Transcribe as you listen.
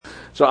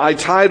So I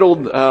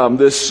titled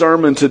this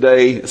sermon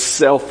today,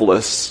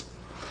 Selfless.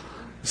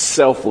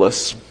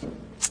 Selfless.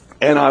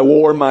 And I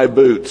wore my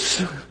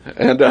boots.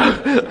 And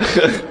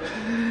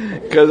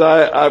because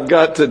I've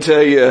got to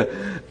tell you,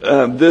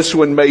 this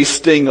one may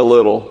sting a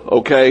little,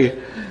 okay?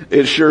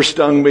 It sure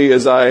stung me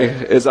as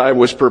I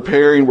was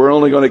preparing. We're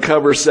only going to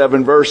cover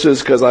 7 verses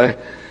because I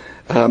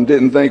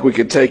didn't think we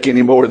could take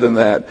any more than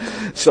that.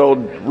 So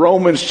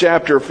Romans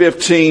chapter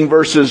 15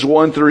 verses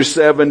 1 through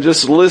 7,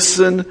 just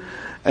listen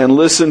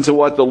to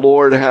what the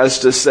Lord has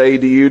to say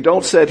to you.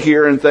 Don't sit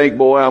here and think,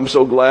 boy, I'm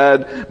so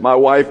glad my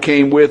wife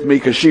came with me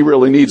because she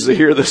really needs to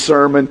hear the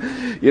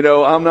sermon. You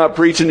know, I'm not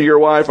preaching to your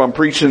wife, I'm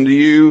preaching to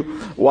you.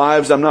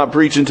 Wives, I'm not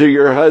preaching to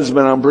your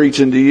husband, I'm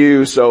preaching to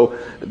you. So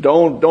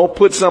don't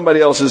put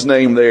somebody else's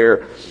name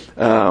there.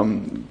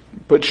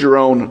 Put your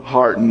own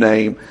heart and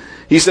name.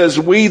 He says,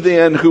 we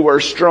then who are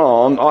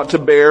strong ought to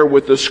bear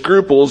with the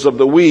scruples of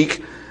the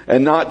weak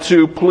and not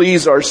to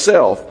please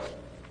ourselves.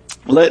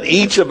 Let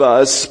each of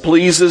us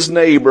please his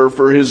neighbor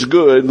for his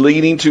good,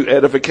 leading to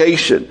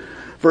edification.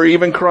 For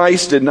even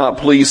Christ did not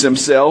please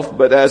himself,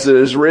 but as it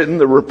is written,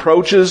 the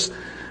reproaches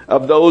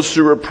of those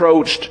who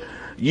reproached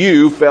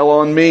you fell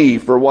on me.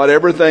 For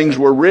whatever things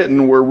were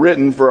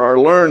written for our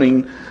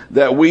learning,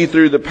 that we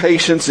through the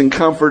patience and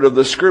comfort of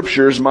the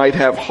Scriptures might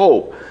have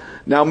hope.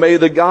 Now may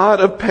the God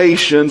of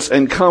patience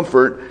and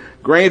comfort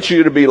grant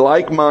you to be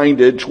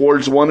like-minded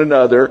towards one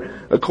another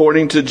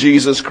according to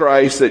Jesus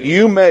Christ, that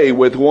you may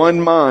with one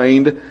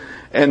mind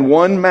and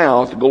one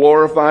mouth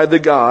glorify the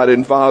God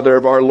and Father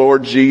of our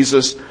Lord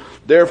Jesus.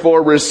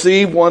 Therefore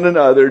receive one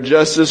another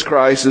just as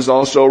Christ has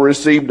also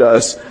received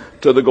us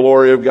to the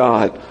glory of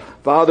God.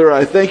 Father,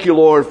 I thank you,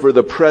 Lord, for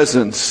the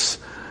presence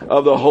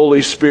of the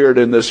Holy Spirit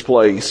in this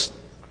place.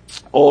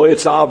 Oh,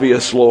 it's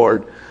obvious,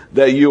 Lord,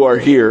 that you are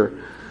here.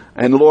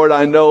 And Lord,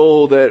 I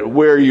know that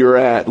where you're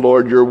at,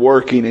 Lord, you're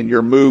working and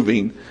you're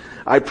moving.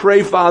 I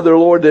pray, Father,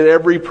 Lord, that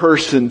every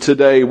person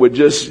today would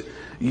just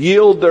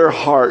yield their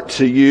heart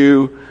to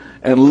you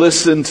and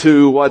listen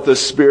to what the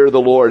Spirit of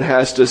the Lord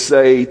has to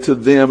say to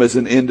them as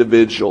an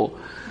individual.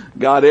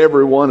 God,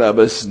 every one of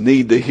us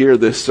need to hear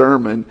this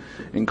sermon,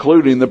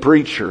 including the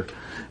preacher.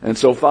 And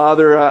so,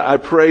 Father, I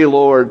pray,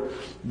 Lord,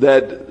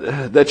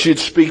 that you'd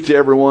speak to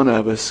every one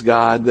of us,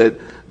 God,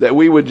 that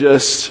we would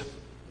just...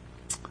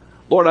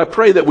 Lord, I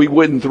pray that we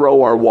wouldn't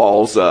throw our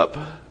walls up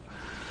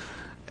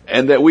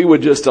and that we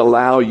would just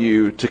allow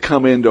you to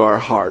come into our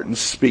heart and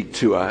speak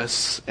to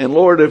us. And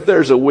Lord, if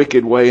there's a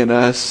wicked way in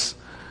us,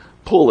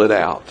 pull it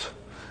out,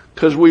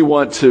 because we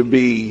want to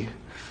be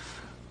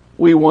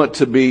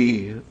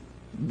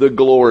the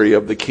glory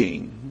of the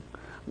King.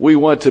 We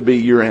want to be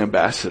your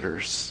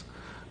ambassadors.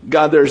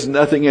 God, there's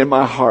nothing in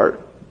my heart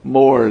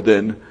more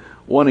than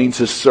wanting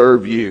to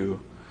serve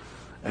you.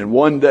 And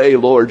one day,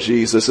 Lord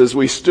Jesus, as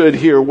we stood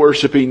here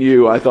worshiping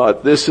you, I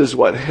thought, this is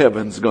what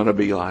heaven's going to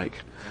be like.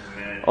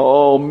 Amen.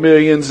 Oh,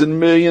 millions and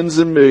millions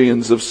and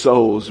millions of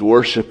souls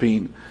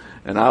worshiping.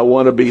 And I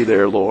want to be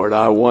there, Lord.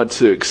 I want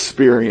to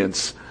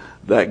experience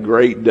that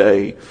great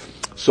day.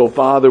 So,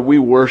 Father, we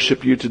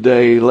worship you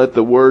today. Let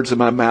the words of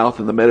my mouth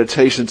and the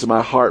meditations of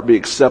my heart be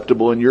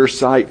acceptable in your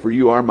sight, for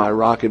you are my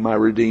rock and my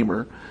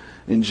redeemer.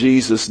 In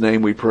Jesus'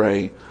 name we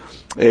pray.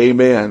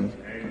 Amen.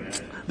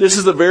 This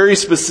is a very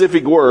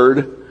specific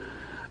word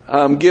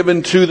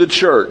given to the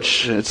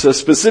church. It's a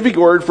specific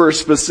word for a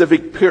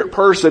specific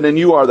person, and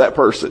you are that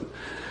person.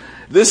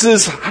 This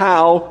is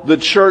how the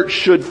church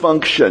should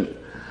function.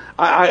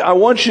 I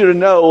want you to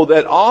know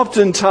that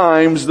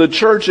oftentimes the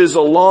church is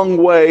a long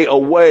way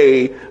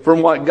away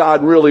from what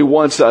God really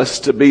wants us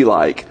to be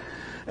like.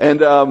 And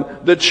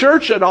the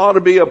church ought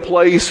to be a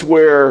place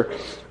where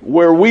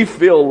we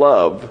feel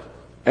love,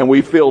 and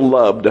we feel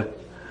loved,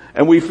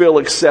 and we feel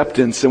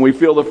acceptance, and we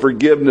feel the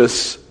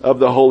forgiveness of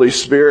the Holy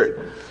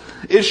Spirit.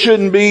 There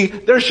shouldn't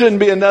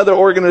be another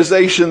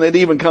organization that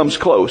even comes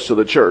close to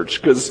the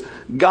church, because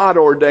God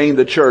ordained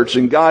the church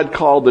and God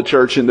called the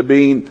church into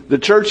being. The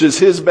church is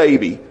His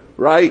baby,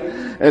 right?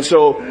 And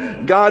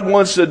so God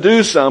wants to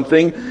do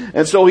something.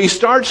 And so He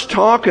starts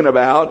talking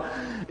about,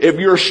 if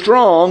you're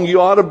strong,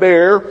 you ought to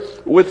bear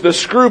with the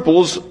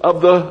scruples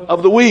of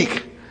the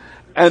weak.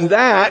 And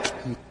that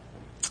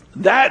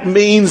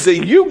means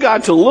that you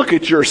got to look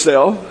at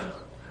yourself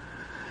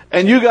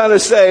and you got to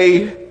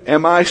say,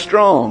 am I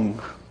strong?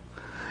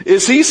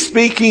 Is He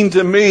speaking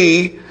to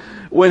me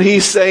when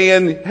He's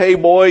saying, hey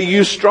boy,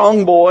 you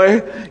strong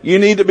boy, you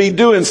need to be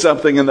doing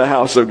something in the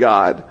house of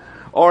God?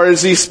 Or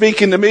is He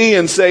speaking to me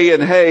and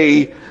saying,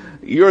 hey,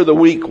 you're the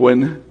weak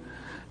one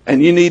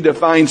and you need to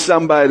find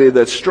somebody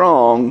that's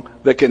strong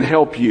that can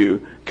help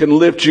you, can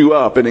lift you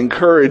up and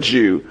encourage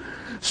you?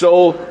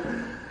 So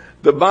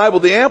the Bible,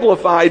 the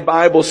Amplified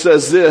Bible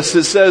says this.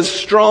 It says,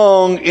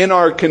 strong in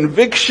our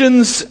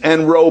convictions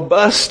and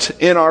robust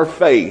in our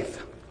faith.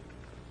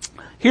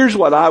 Here's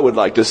what I would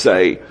like to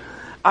say.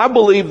 I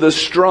believe the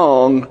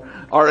strong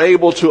are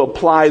able to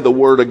apply the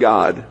Word of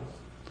God.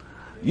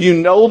 You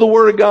know the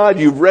Word of God,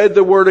 you've read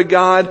the Word of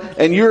God,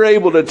 and you're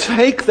able to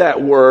take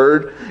that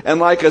Word,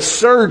 and like a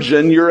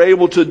surgeon, you're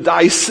able to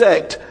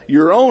dissect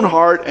your own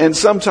heart and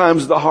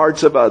sometimes the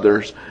hearts of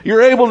others.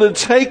 You're able to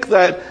take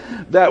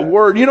that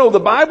word. You know, the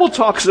Bible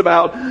talks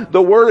about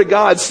the Word of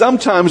God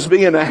sometimes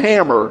being a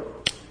hammer.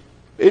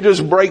 It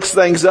just breaks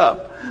things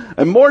up.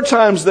 And more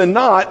times than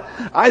not,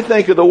 I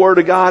think of the Word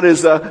of God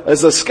as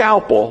a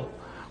scalpel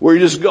where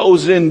He just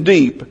goes in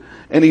deep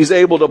and He's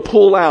able to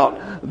pull out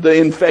the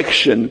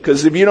infection.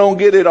 Because if you don't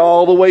get it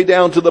all the way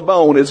down to the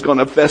bone, it's going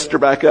to fester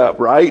back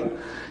up, right?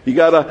 You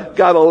gotta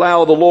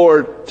allow the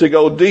Lord to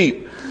go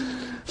deep.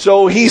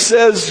 So He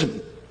says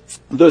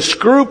the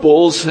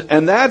scruples,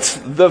 and that's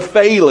the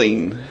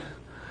failing,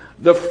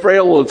 the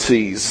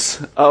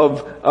frailties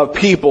of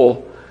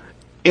people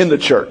in the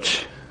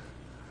church.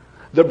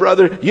 The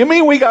brother, you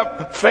mean we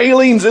got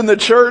failings in the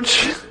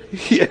church?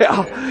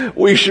 Yeah,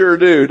 we sure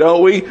do,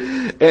 don't we?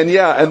 And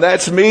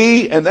that's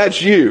me and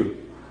that's you,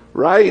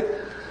 right?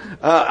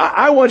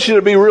 I want you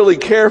to be really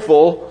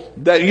careful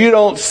that you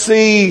don't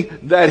see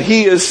that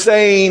He is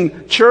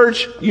saying,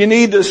 church, you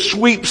need to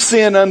sweep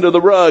sin under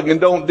the rug and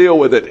don't deal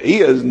with it.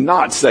 He is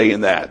not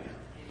saying that.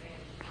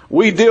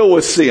 We deal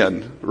with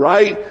sin,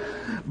 right?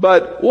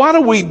 But what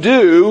do we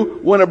do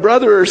when a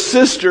brother or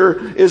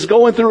sister is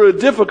going through a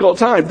difficult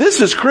time?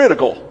 This is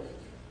critical.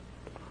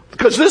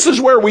 Because this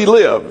is where we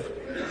live.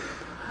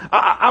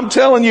 I'm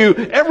telling you,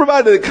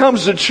 everybody that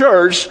comes to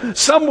church,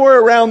 somewhere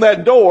around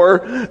that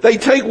door, they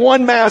take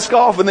one mask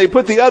off and they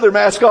put the other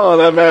mask on.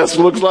 That mask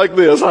looks like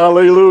this.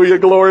 Hallelujah,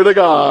 glory to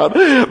God.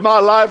 My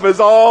life is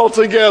all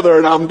together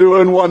and I'm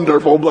doing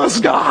wonderful, bless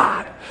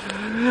God.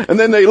 And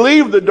then they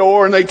leave the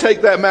door and they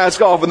take that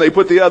mask off and they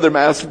put the other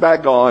mask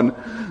back on.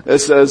 It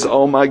says,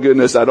 oh my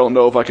goodness, I don't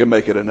know if I can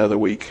make it another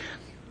week.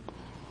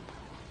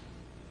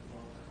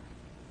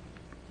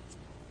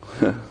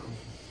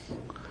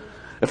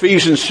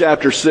 Ephesians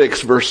chapter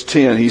 6 verse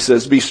 10, he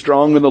says, be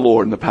strong in the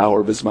Lord and the power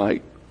of His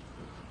might.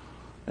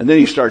 And then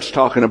he starts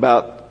talking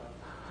about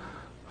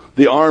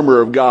the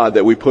armor of God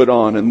that we put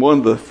on. And one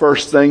of the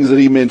first things that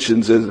he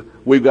mentions is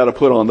we've got to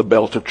put on the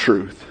belt of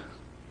truth.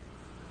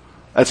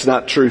 That's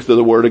not truth of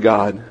the Word of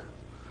God.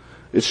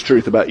 It's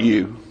truth about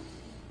you.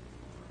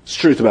 It's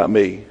truth about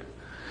me.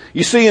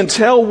 You see,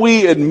 until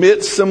we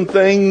admit some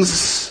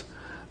things,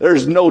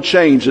 there's no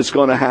change that's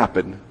going to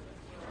happen.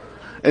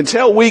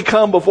 Until we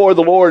come before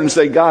the Lord and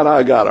say, God,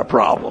 I got a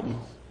problem.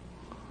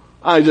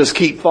 I just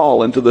keep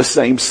falling to the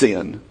same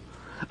sin.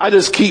 I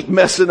just keep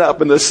messing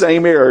up in the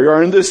same area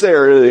or in this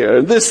area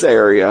or this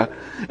area.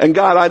 And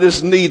God, I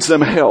just need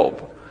some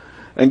help.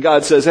 And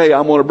God says, hey,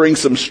 I'm going to bring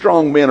some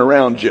strong men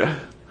around you.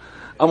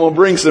 I'm going to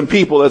bring some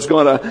people that's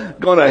going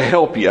to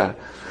help you.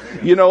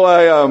 You know,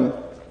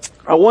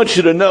 I want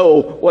you to know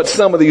what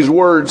some of these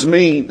words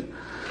mean.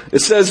 It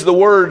says the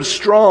word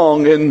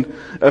strong in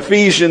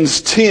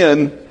Ephesians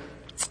 6:10,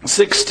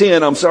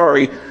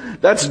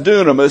 that's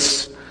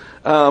dunamis.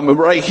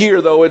 Right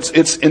here though, it's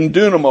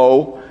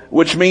endunamo,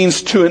 which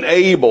means to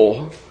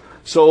enable.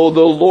 So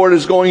the Lord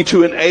is going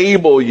to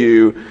enable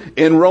you.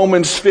 In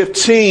Romans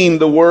 15,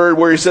 the word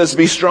where He says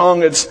be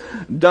strong, it's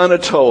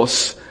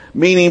dunatos,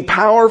 meaning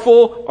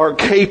powerful or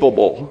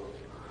capable.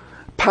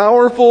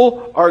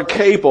 Powerful or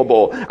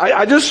capable.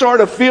 I just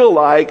sort of feel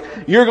like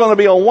you're going to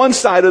be on one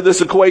side of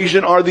this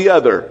equation or the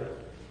other.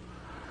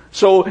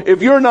 So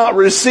if you're not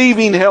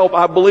receiving help,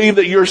 I believe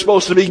that you're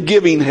supposed to be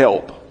giving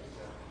help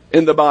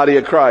in the body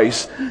of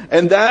Christ.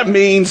 And that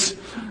means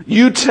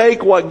you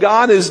take what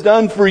God has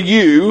done for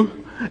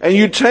you and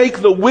you take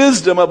the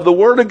wisdom of the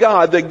Word of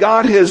God that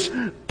God has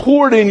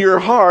poured in your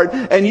heart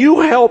and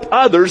you help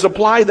others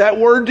apply that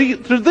Word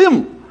to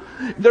them.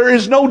 There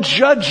is no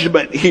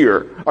judgment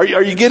here. Are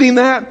you getting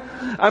that?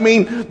 I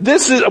mean,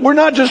 we're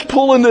not just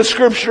pulling the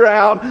scripture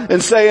out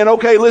and saying,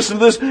 okay, listen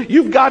to this.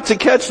 You've got to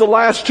catch the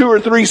last 2 or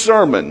 3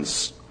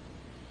 sermons.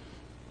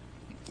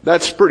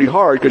 That's pretty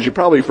hard because you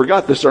probably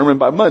forgot the sermon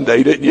by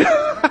Monday, didn't you?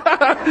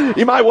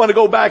 You might want to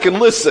go back and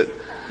listen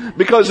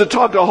because it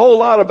talked a whole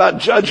lot about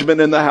judgment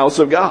in the house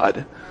of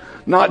God,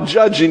 not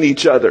judging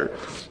each other.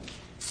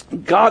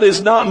 God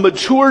has not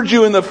matured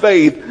you in the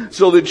faith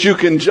so that you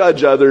can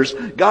judge others.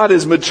 God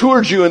has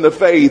matured you in the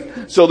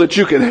faith so that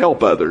you can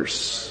help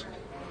others.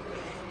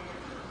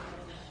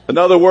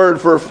 Another word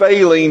for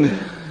failing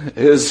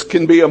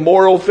can be a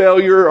moral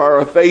failure or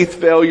a faith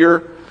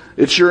failure.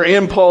 It's your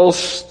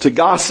impulse to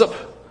gossip,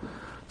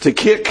 to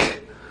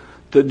kick,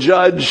 to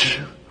judge.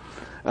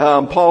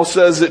 Paul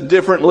says it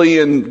differently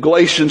in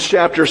Galatians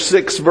chapter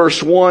 6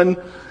 verse 1.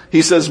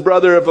 He says,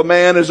 brother, if a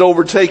man is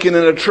overtaken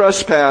in a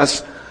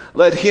trespass,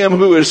 let him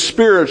who is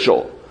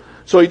spiritual.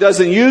 So he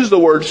doesn't use the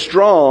word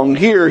strong.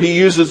 Here he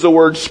uses the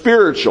word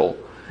spiritual.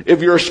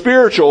 If you're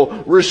spiritual,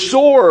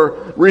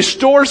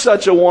 restore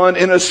such a one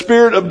in a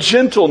spirit of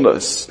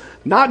gentleness,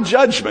 not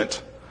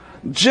judgment,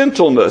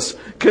 gentleness,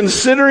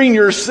 considering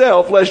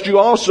yourself, lest you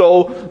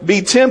also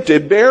be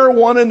tempted. Bear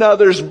one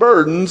another's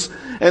burdens,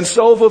 and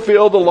so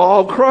fulfill the law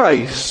of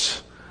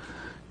Christ.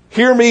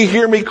 Hear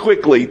me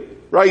quickly,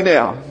 right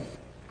now.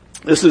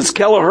 This is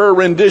Kelleher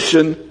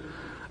rendition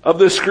of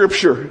the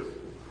scripture.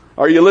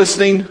 Are you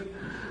listening?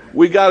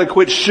 We got to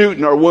quit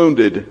shooting our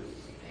wounded.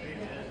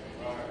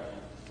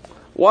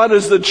 What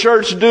does the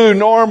church do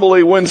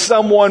normally when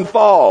someone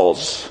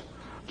falls?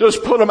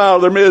 Just put them out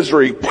of their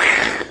misery.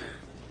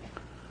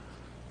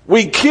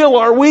 We kill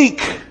our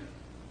weak.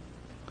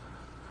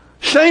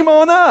 Shame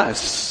on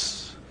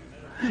us.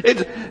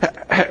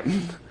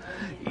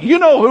 You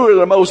know who are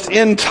the most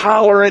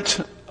intolerant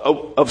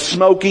of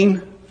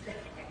smoking?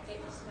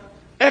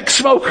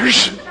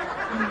 Ex-smokers.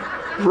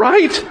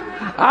 Right?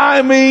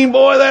 I mean,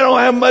 boy, they don't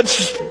have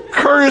much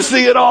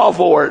courtesy at all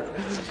for it.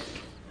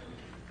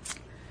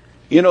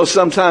 You know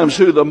sometimes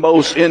who the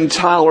most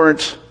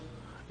intolerant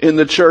in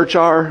the church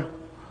are?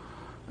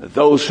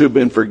 Those who've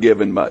been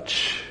forgiven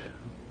much.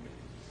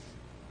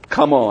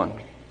 Come on,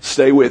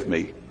 stay with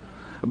me.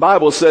 The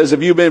Bible says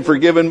if you've been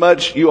forgiven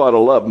much, you ought to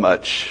love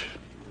much.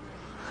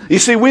 You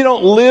see, we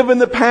don't live in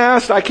the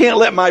past. I can't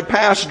let my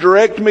past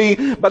direct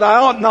me, but I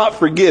ought not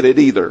forget it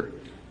either.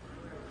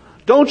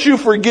 Don't you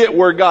forget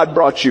where God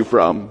brought you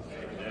from.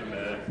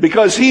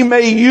 Because He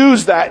may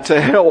use that to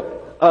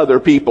help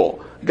other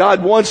people.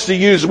 God wants to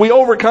use, we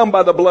overcome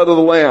by the blood of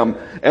the Lamb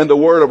and the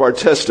word of our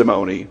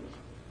testimony.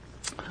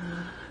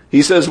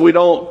 He says we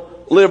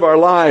don't live our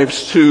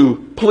lives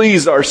to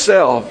please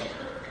ourselves,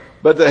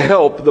 but to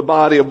help the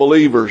body of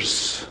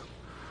believers.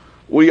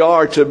 We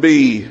are to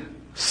be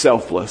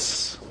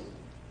selfless.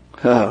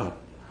 Every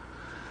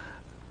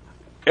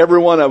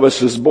one of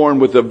us is born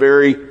with a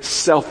very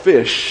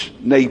selfish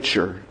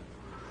nature.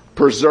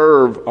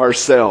 Preserve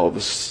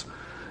ourselves.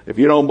 If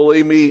you don't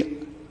believe me,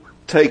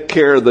 take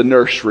care of the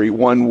nursery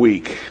 1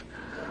 week.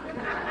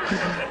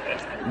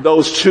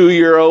 Those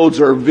 2-year-olds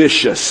are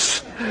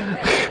vicious.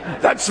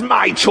 That's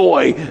my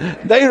toy.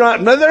 They're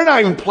not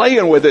even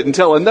playing with it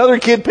until another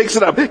kid picks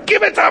it up.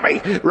 Give it to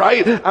me,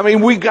 right? I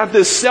mean, we got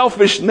this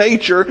selfish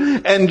nature,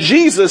 and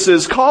Jesus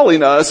is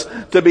calling us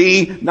to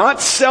be not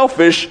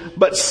selfish,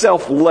 but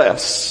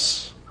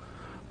selfless.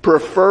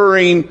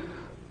 Preferring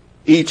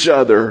each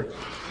other.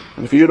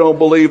 And if you don't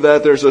believe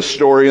that, there's a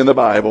story in the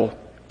Bible.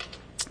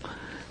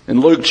 In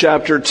Luke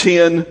chapter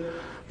 10,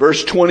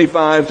 verse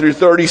 25 through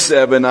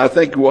 37, I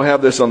think we'll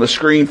have this on the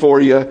screen for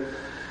you.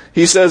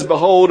 He says,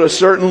 behold, a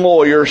certain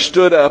lawyer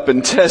stood up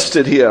and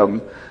tested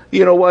him.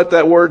 You know what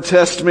that word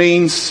test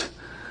means?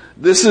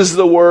 This is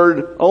the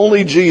word,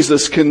 only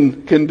Jesus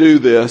can do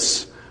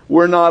this.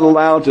 We're not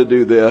allowed to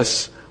do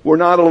this. We're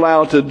not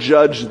allowed to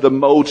judge the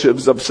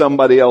motives of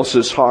somebody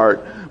else's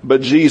heart,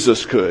 but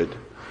Jesus could.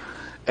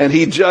 And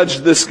he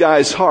judged this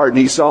guy's heart, and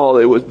he saw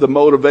it was the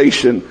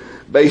motivation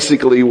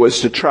basically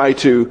was to try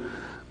to,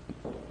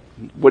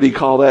 what do you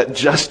call that?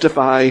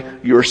 Justify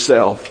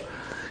yourself.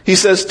 He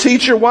says,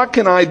 teacher, what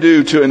can I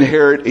do to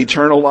inherit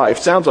eternal life?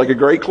 Sounds like a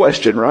great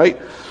question,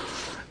 right?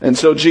 And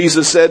so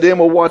Jesus said to him,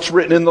 well, what's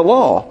written in the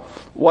law?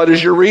 What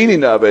is your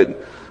reading of it?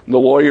 And the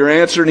lawyer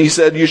answered, and he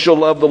said, you shall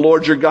love the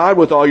Lord your God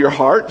with all your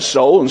heart,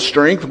 soul, and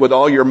strength, with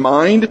all your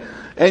mind,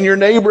 and your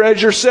neighbor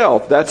as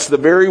yourself. That's the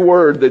very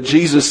word that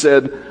Jesus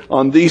said,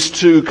 on these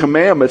 2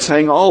 commandments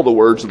hang all the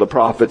words of the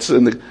prophets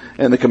and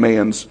the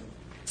commands.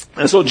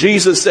 And so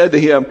Jesus said to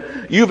him,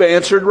 you've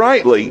answered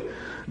rightly.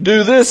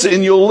 Do this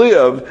and you'll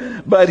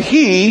live. But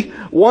he,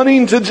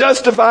 wanting to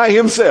justify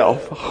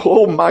himself,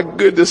 oh my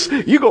goodness,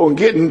 you're going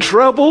to get in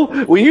trouble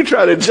when you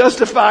try to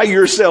justify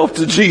yourself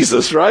to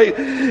Jesus, right?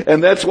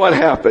 And that's what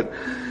happened.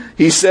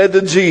 He said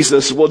to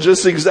Jesus, well,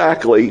 just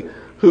exactly,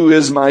 who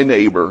is my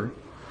neighbor?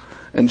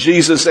 And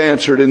Jesus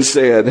answered and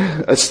said,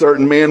 a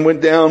certain man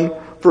went down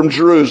from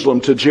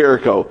Jerusalem to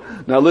Jericho.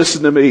 Now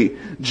listen to me.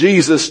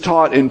 Jesus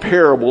taught in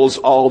parables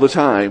all the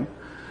time.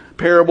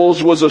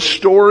 Parables was a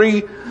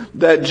story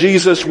that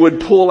Jesus would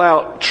pull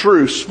out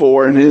truths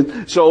for.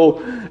 And so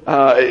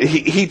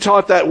he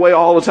taught that way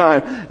all the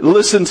time.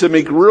 Listen to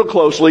me real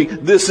closely.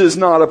 This is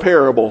not a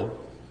parable.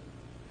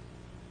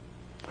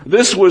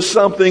 This was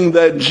something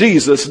that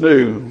Jesus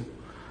knew.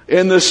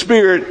 In the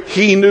Spirit,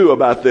 he knew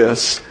about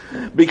this.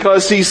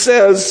 Because he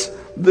says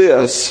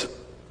this.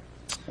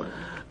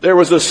 There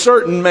was a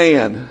certain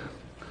man.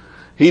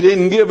 He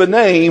didn't give a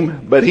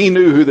name, but he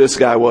knew who this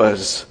guy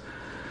was.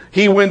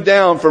 He went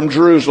down from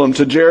Jerusalem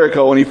to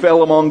Jericho, and he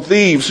fell among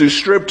thieves who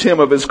stripped him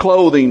of his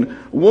clothing,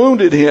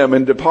 wounded him,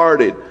 and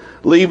departed,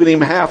 leaving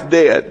him half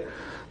dead.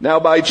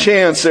 Now by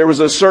chance there was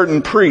a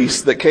certain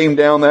priest that came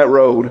down that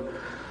road.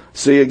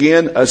 See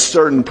again, a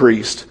certain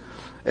priest.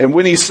 And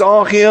when he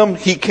saw him,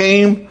 he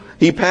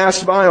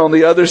passed by on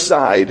the other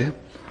side.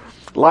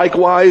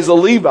 Likewise a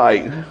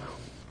Levite.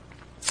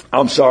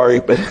 I'm sorry,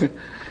 but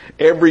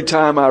every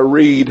time I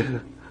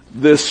read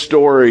this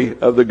story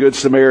of the Good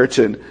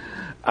Samaritan,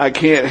 I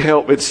can't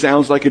help, it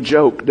sounds like a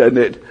joke, doesn't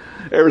it?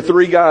 There were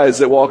 3 guys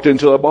that walked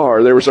into a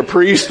bar. There was a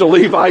priest, a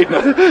Levite,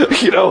 and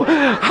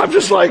I'm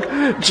just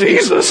like,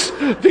 Jesus,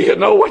 do you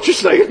know what you're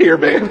saying here,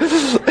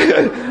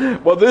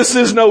 man? Well, this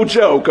is no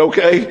joke,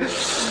 okay?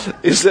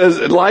 It says,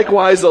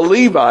 likewise a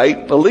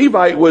Levite. A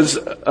Levite was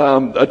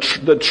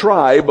the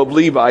tribe of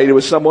Levite. It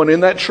was someone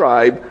in that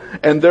tribe,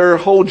 and their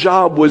whole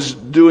job was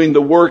doing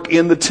the work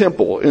in the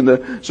temple.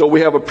 So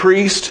we have a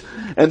priest,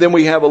 and then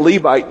we have a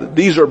Levite.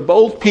 These are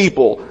both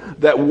people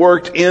that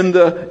worked in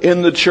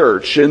the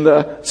church, in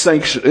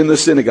the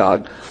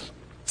synagogue.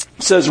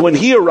 It says, when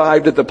he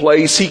arrived at the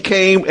place, he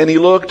came and he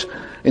looked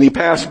and he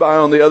passed by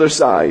on the other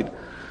side.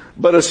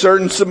 But a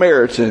certain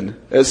Samaritan,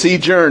 as he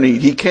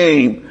journeyed, he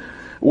came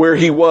where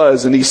he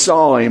was and he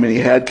saw him and he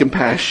had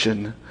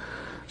compassion.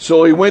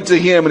 So he went to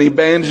him and he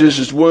bandaged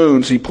his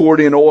wounds. He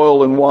poured in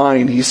oil and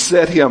wine. He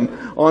set him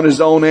on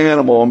his own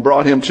animal and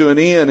brought him to an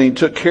inn and he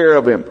took care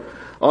of him.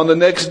 On the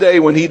next day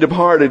when he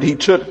departed, he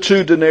took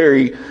 2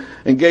 denarii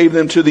and gave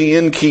them to the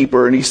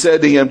innkeeper. And he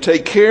said to him,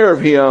 take care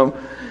of him,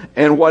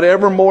 and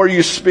whatever more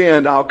you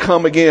spend, I'll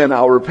come again,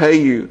 I'll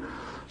repay you.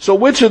 So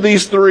which of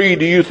these 3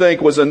 do you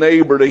think was a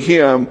neighbor to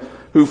him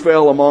who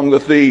fell among the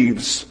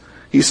thieves?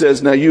 He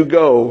says, now you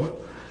go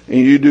and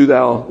you do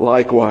thou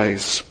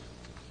likewise.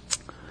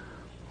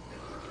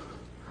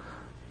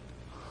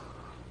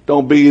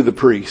 Don't be the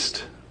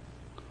priest.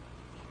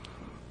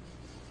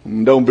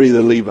 Don't be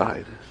the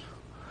Levite.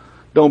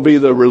 Don't be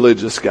the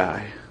religious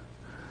guy.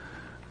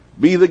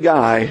 Be the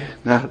guy.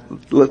 Now,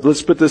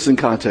 let's put this in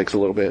context a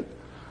little bit.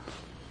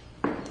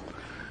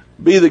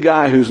 Be the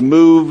guy who's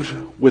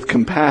moved with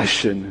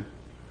compassion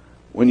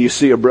when you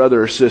see a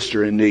brother or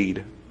sister in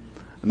need.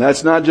 And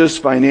that's not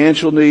just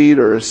financial need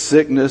or a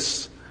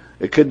sickness.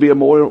 It could be a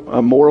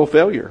moral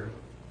failure.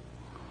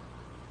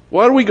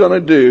 What are we going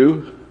to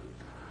do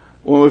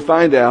when we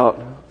find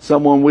out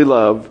someone we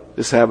love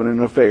is having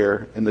an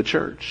affair in the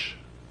church?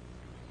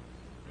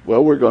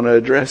 Well, we're going to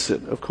address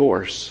it, of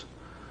course.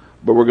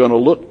 But we're going to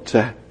look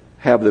to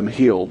have them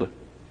healed.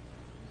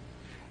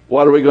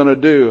 What are we going to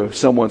do if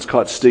someone's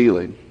caught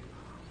stealing?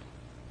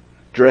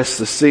 Address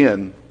the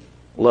sin.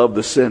 Love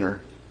the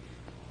sinner.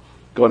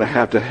 Going to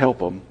have to help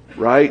them,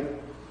 right?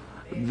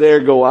 There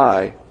go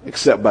I,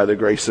 except by the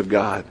grace of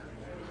God.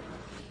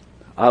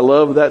 I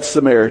love that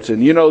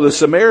Samaritan. You know, the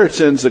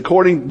Samaritans,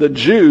 according to the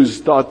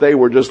Jews, thought they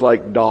were just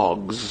like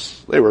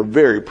dogs. They were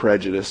very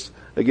prejudiced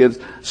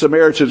against.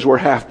 Samaritans were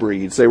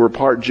half-breeds. They were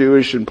part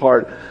Jewish and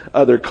part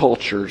other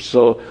cultures.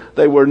 So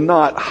they were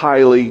not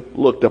highly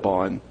looked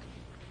upon.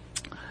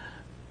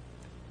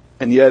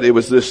 And yet it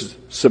was this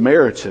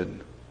Samaritan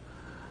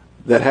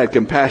that had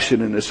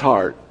compassion in his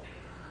heart,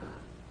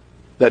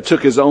 that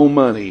took his own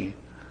money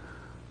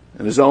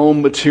and his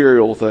own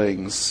material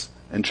things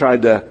and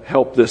tried to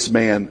help this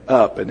man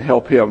up and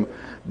help him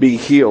be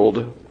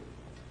healed.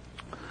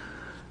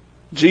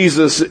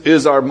 Jesus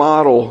is our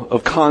model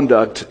of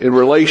conduct in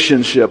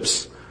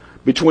relationships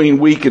between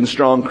weak and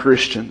strong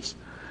Christians.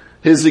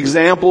 His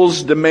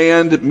examples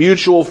demand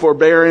mutual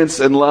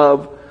forbearance and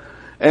love,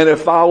 and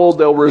if followed,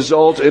 they'll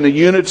result in a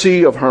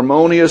unity of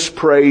harmonious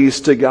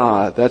praise to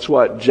God. That's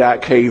what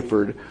Jack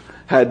Hayford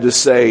had to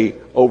say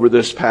over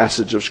this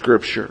passage of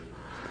Scripture.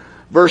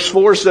 Verse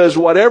 4 says,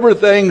 whatever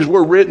things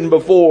were written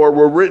before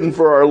were written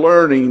for our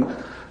learning,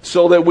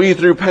 so that we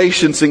through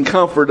patience and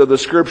comfort of the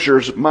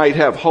Scriptures might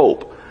have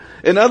hope.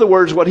 In other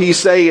words, what he's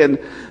saying,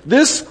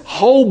 this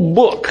whole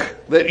book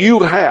that you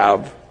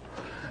have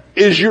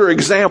is your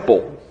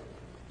example.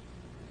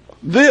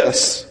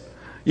 This.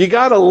 You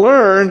gotta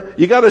learn,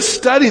 you gotta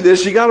study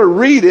this, you gotta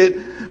read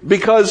it,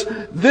 because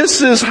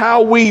this is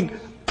how we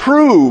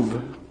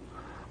prove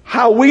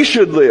how we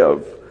should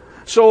live.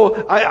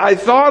 So I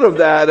thought of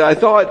that. I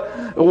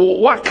thought,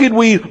 what could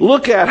we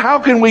look at? How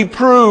can we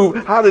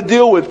prove how to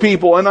deal with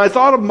people? And I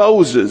thought of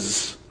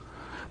Moses.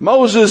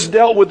 Moses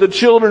dealt with the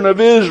children of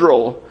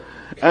Israel,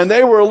 and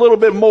they were a little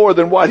bit more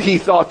than what he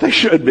thought they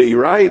should be,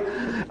 right?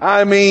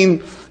 I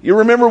mean, you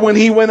remember when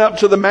he went up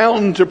to the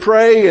mountain to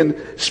pray and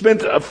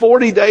spent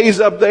 40 days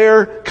up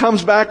there,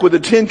 comes back with the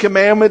 10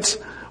 Commandments.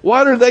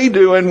 What are they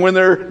doing when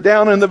they're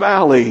down in the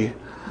valley?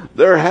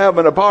 They're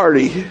having a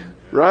party,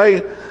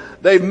 right?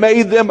 They've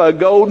made them a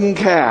golden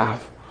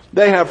calf.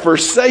 They have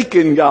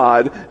forsaken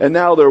God, and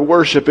now they're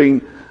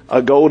worshiping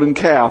a golden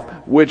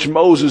calf, which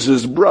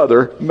Moses'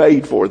 brother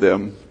made for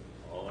them.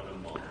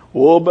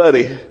 Oh,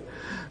 buddy.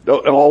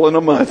 All in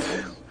a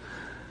month.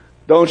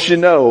 Don't you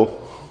know?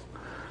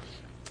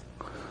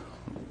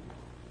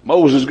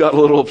 Moses got a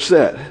little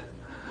upset,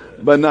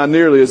 but not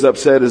nearly as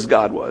upset as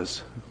God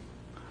was.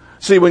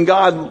 See, when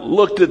God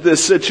looked at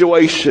this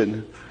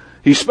situation,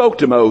 he spoke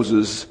to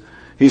Moses.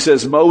 He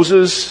says,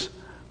 Moses,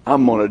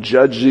 I'm going to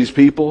judge these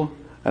people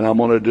and I'm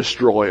going to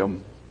destroy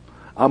them.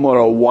 I'm going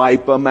to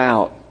wipe them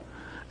out.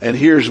 And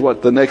here's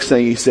what the next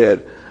thing he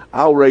said,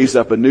 I'll raise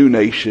up a new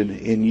nation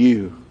in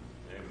you.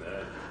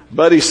 Amen.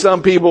 Buddy,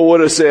 some people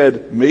would have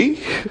said, me?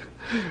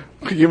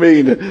 You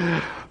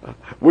mean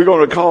we're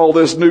going to call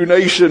this new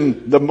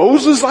nation the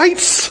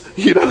Mosesites?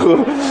 You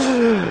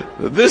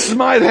know, this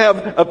might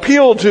have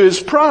appealed to his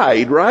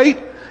pride, right?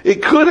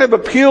 It could have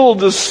appealed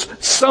to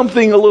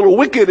something a little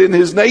wicked in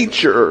his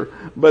nature,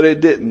 but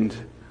it didn't.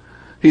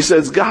 He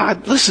says,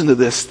 God, listen to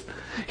this.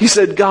 He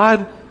said,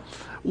 God,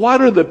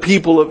 what are the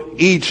people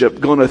of Egypt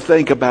going to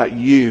think about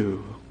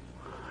you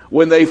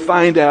when they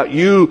find out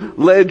you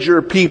led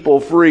your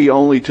people free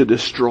only to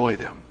destroy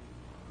them?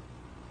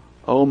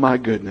 Oh my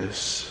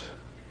goodness.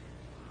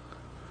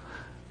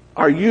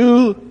 Are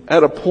you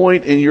at a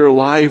point in your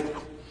life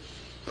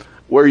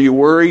where you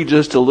worry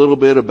just a little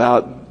bit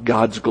about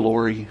God's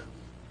glory?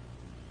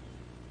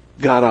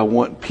 God, I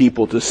want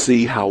people to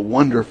see how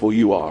wonderful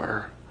you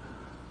are.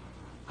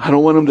 I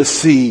don't want them to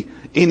see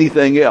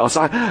anything else.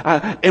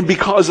 And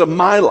because of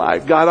my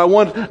life, God, I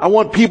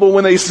want people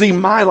when they see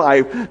my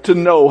life to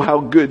know how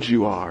good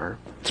you are.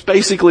 It's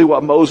basically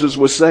what Moses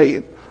was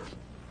saying.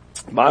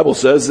 The Bible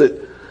says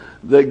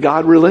that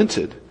God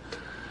relented.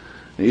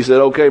 And he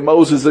said, okay,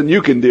 Moses, then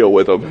you can deal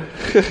with them.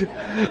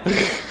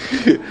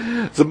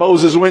 So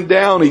Moses went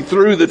down, he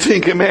threw the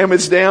 10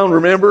 Commandments down,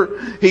 remember?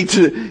 He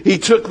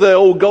took the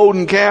old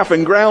golden calf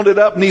and ground it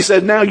up and he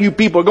said, now you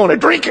people are going to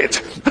drink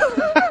it.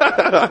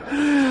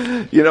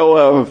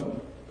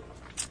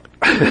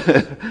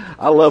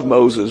 I love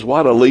Moses.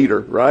 What a leader,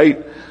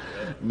 right?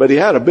 But he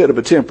had a bit of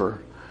a temper.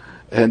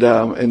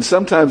 And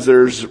sometimes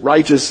there's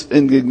righteous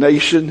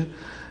indignation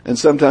and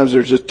sometimes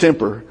there's just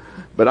temper.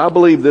 But I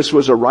believe this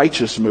was a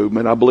righteous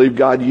movement. I believe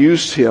God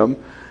used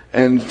him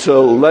and to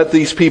let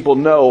these people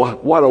know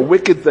what a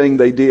wicked thing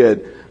they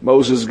did.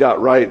 Moses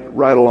got right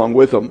along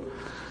with them.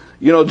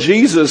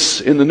 Jesus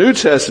in the New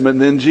Testament,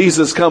 then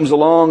Jesus comes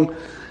along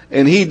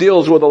and he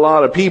deals with a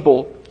lot of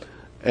people.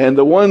 And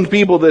the one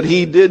people that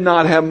he did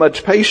not have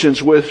much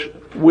patience was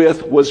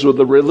with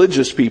the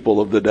religious people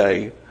of the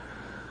day.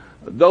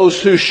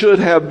 Those who should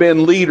have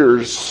been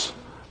leaders,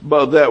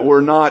 but that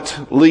were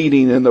not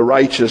leading in the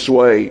righteous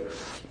way.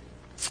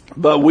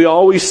 But we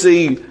always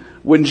see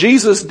when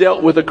Jesus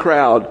dealt with a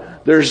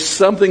crowd, there's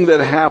something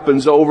that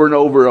happens over and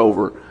over and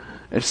over.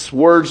 It's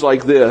words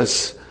like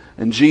this,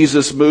 and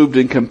Jesus moved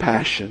in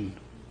compassion,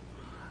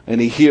 and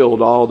he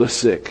healed all the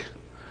sick.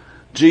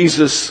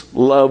 Jesus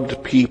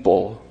loved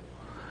people.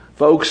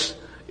 Folks,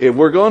 if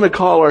we're going to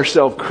call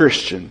ourselves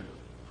Christian,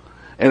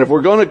 and if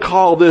we're going to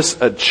call this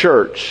a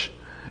church,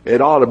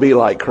 it ought to be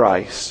like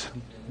Christ.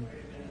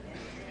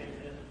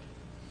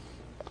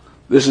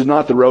 This is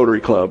not the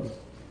Rotary Club.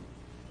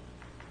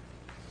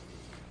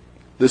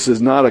 This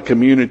is not a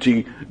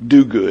community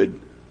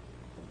do-good.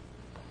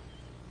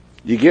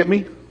 You get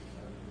me?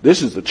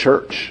 This is the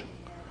church.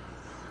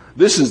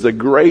 This is the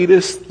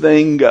greatest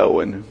thing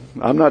going.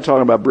 I'm not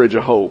talking about Bridge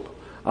of Hope.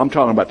 I'm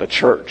talking about the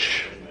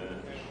church.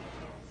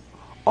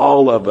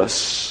 All of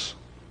us,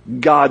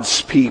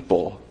 God's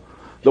people,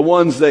 the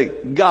ones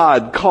that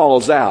God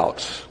calls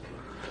out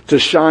to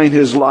shine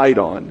his light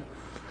on.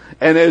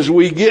 And as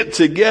we get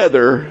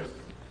together,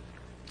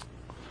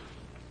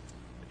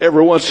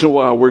 every once in a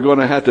while we're going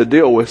to have to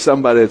deal with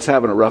somebody that's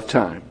having a rough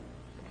time.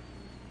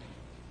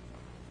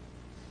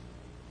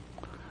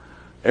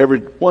 Every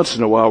once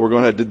in a while we're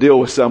going to have to deal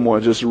with someone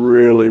who just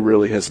really,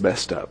 really has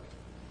messed up.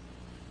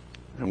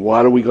 And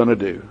what are we going to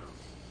do?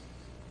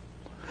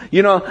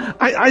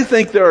 I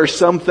think there are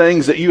some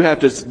things that you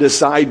have to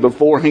decide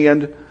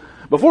beforehand.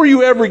 Before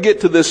you ever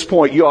get to this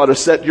point, you ought to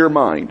set your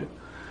mind.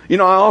 I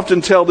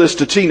often tell this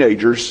to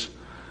teenagers.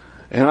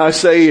 And I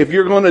say, if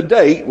you're going to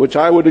date, which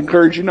I would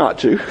encourage you not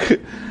to,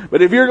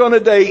 but if you're going to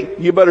date,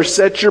 you better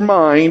set your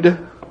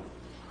mind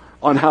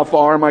on how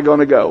far am I going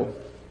to go.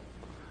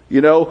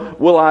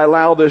 Will I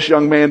allow this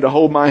young man to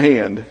hold my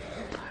hand?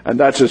 And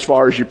that's as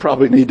far as you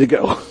probably need to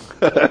go.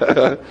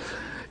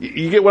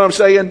 You get what I'm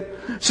saying?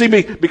 See,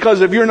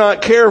 because if you're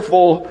not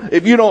careful,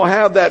 if you don't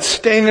have that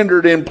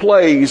standard in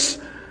place,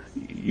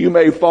 you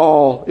may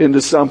fall into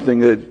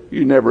something that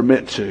you never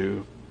meant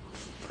to.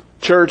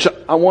 Church,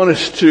 I want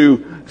us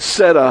to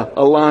set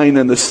a line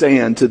in the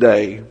sand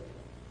today.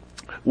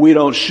 We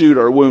don't shoot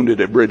our wounded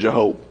at Bridge of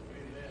Hope.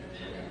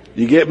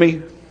 You get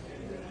me?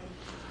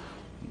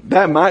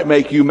 That might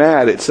make you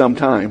mad at some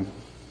time.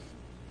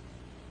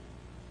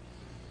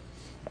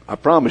 I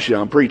promise you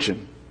I'm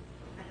preaching.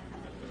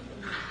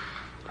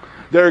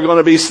 There are going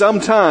to be some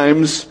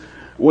times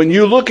when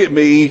you look at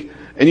me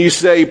and you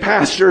say,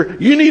 Pastor,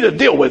 you need to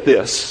deal with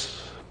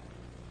this.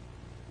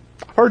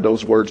 I've heard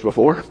those words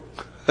before.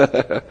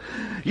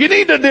 You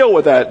need to deal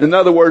with that. In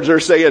other words, they're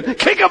saying,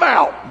 kick them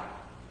out.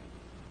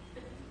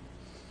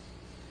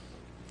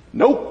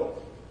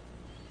 Nope.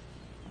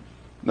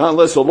 Not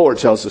unless the Lord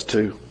tells us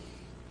to.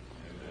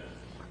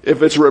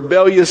 If it's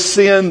rebellious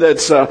sin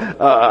that's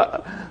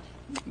a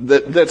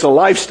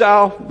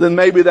lifestyle, then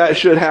maybe that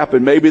should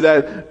happen. Maybe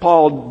that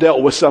Paul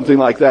dealt with something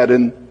like that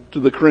to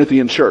the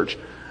Corinthian church.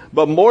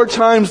 But more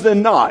times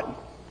than not,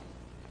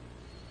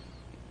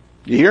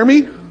 you hear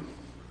me?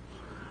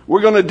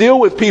 We're going to deal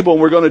with people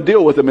and we're going to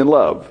deal with them in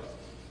love.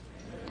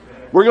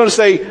 We're going to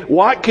say,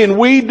 what can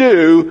we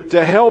do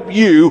to help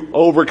you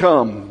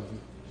overcome?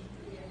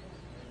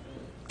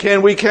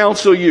 Can we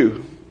counsel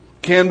you?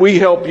 Can we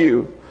help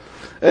you?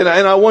 And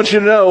I want you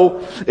to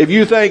know, if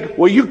you think,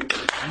 well, you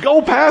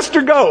go,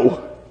 Pastor,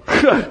 go.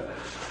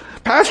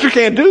 Pastor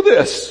can't do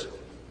this.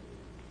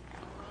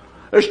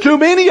 There's too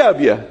many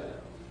of you.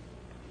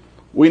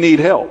 We need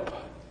help.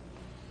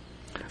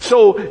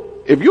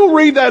 So, if you'll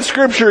read that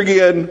scripture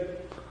again,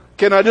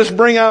 can I just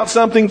bring out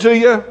something to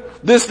you?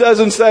 This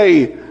doesn't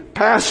say,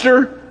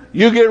 Pastor,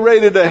 you get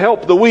ready to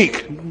help the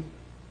weak.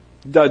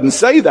 Doesn't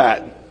say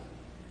that.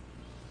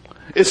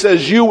 It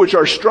says, you which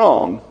are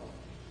strong.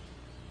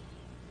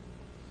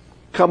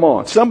 Come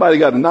on, somebody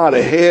got to nod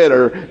a head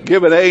or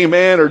give an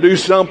amen or do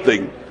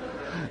something.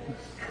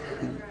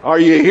 Are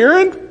you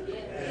hearing?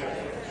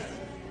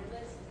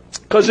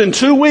 Because in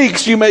 2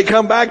 weeks you may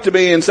come back to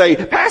me and say,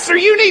 Pastor,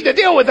 you need to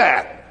deal with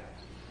that.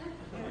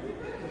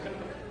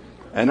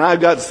 And I've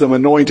got some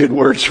anointed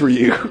words for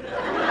you.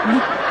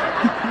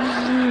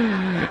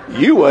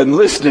 You wasn't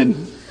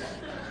listening.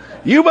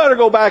 You better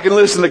go back and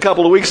listen a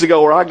couple of weeks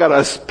ago where I got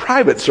a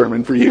private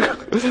sermon for you.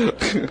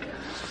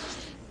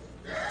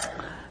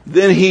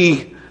 Then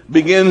he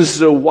begins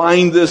to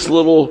wind this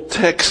little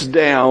text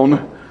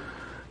down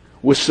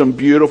with some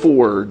beautiful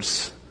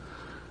words.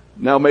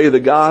 Now may the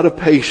God of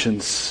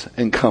patience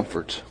and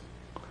comfort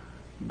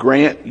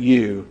grant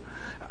you.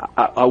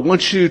 I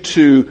want you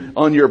to,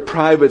 on your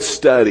private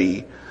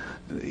study,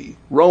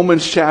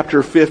 Romans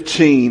chapter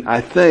 15,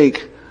 I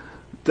think,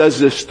 does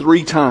this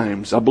 3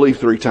 times. I believe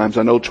 3 times.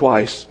 I know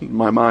twice in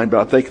my mind,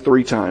 but I think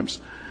 3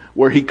 times,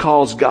 where he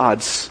calls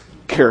God's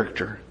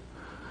character.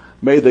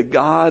 May the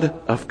God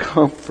of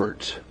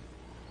comfort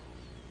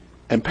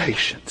and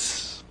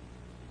patience.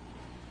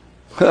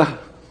 The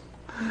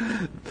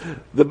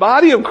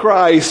body of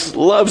Christ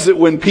loves it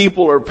when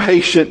people are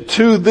patient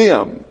to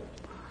them.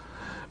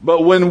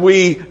 But when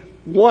we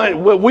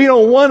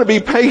don't want to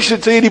be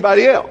patient to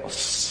anybody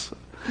else.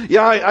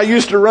 Yeah, I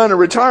used to run a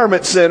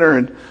retirement center,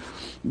 and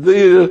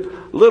the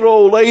little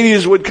old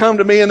ladies would come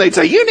to me and they'd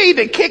say, you need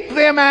to kick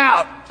them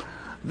out.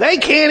 They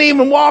can't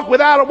even walk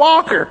without a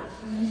walker.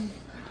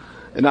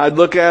 And I'd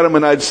look at them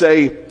and I'd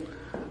say,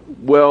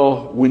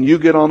 well, when you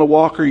get on the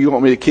walker, you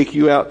want me to kick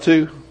you out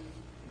too?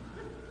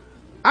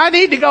 I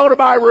need to go to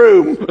my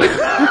room.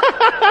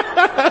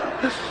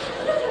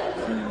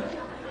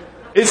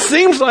 It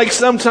seems like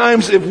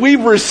sometimes if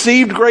we've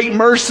received great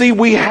mercy,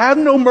 we have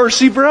no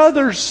mercy for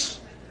others.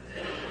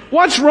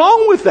 What's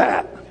wrong with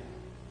that?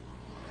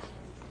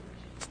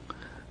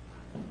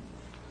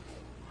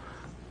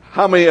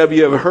 How many of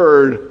you have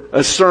heard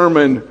a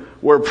sermon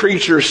where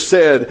preachers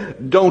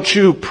said, don't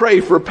you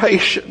pray for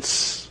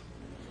patience?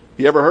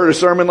 You ever heard a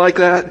sermon like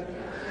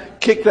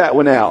that? Kick that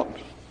one out.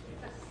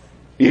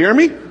 You hear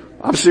me?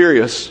 I'm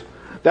serious.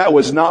 That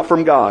was not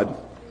from God.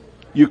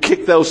 You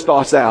kick those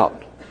thoughts out.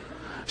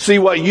 See,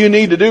 what you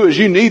need to do is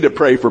you need to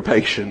pray for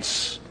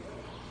patience.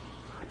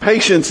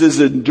 Patience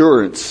is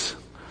endurance.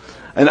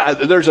 And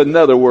there's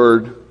another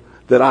word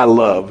that I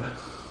love.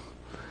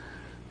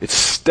 It's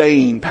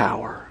staying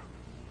power.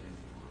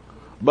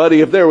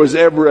 Buddy, if there was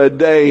ever a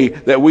day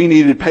that we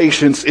needed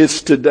patience,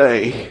 it's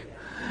today.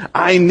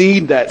 I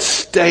need that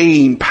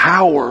staying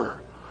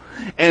power.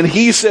 And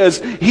he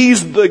says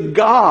he's the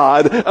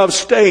God of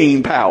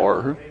staying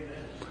power.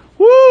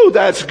 Woo,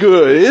 that's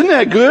good. Isn't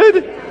that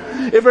good?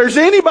 If there's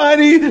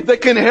anybody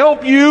that can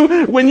help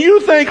you when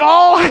you think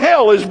all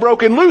hell is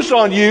broken loose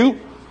on you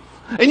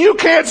and you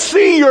can't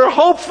see your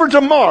hope for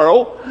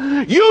tomorrow,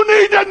 you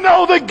need to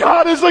know that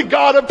God is a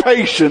God of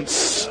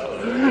patience.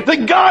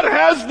 That God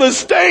has the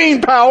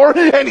staying power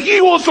and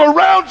He will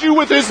surround you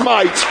with His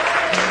might.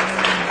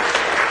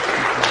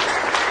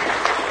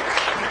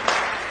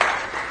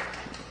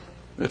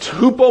 It's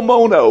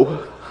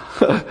hupomono.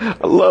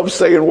 I love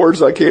saying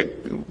words I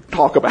can't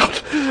talk about.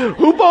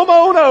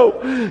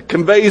 Hupomono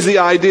conveys the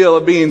ideal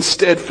of being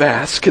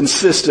steadfast,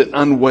 consistent,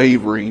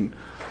 unwavering,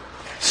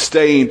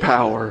 staying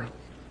power.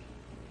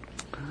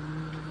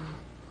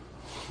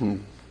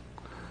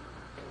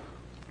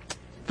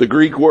 The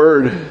Greek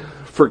word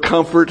for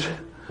comfort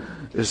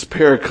is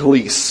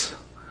paraklesis.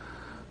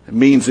 It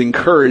means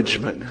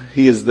encouragement.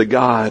 He is the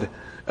God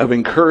of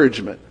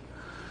encouragement.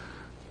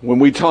 When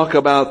we talk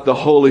about the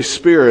Holy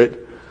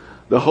Spirit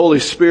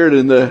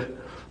in the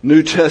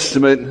New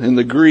Testament, in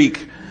the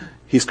Greek,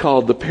 He's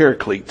called the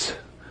Paraclete.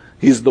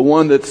 He's the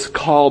one that's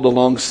called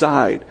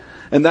alongside.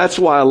 And that's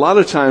why a lot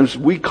of times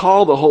we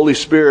call the Holy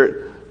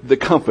Spirit the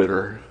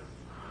Comforter.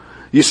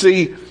 You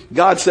see,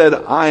 God said,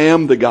 I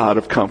am the God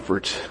of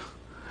comfort.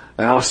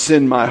 And I'll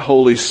send my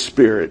Holy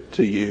Spirit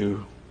to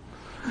you.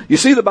 You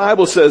see, the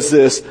Bible says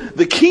this,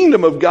 the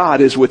kingdom of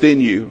God is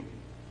within you.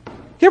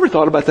 You ever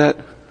thought about that?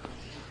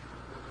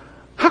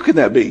 How can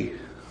that be?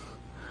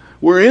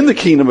 We're in the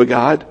kingdom of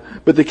God,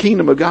 but the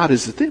kingdom of God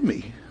is within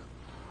me.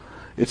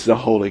 It's the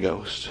Holy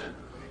Ghost.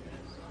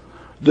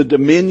 The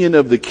dominion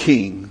of the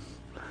King,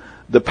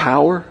 the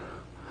power,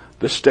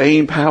 the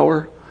staying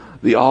power,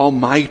 the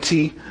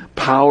almighty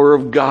power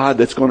of God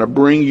that's going to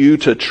bring you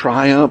to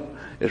triumph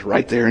is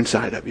right there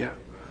inside of you.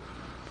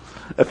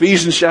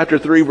 Ephesians chapter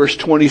 3 verse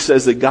 20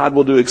 says that God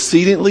will do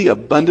exceedingly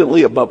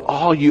abundantly above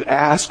all you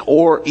ask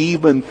or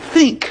even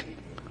think.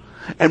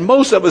 And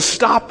most of us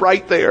stop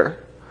right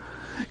there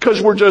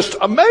because we're just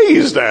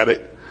amazed at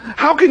it.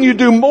 How can you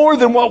do more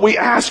than what we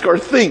ask or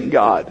think,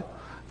 God?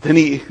 Then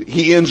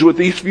he ends with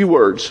these few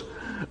words,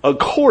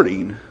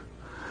 according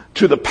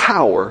to the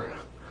power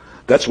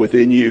that's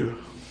within you.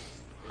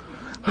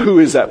 Who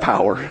is that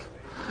power?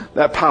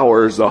 That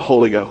power is the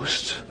Holy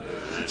Ghost.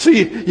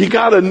 See, you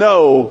gotta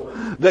know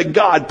that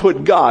God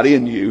put God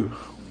in you.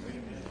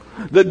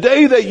 The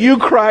day that you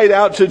cried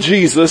out to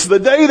Jesus, the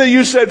day that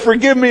you said,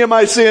 forgive me of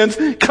my sins,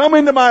 come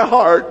into my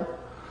heart,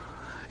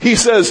 He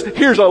says,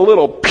 here's a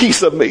little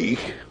piece of me.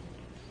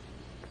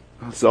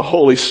 It's the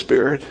Holy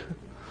Spirit.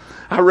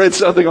 I read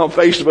something on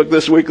Facebook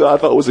this week that I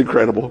thought was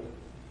incredible.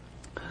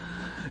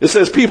 It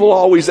says, people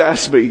always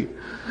ask me,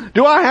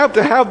 do I have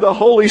to have the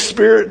Holy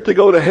Spirit to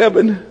go to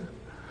heaven? And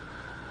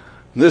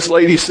this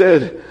lady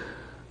said,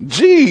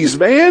 geez,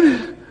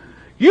 man,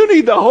 you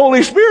need the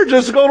Holy Spirit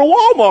just to go to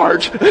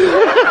Walmart.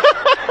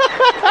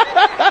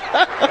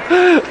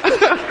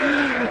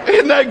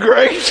 Isn't that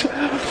great?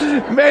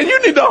 Man,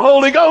 you need the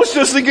Holy Ghost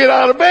just to get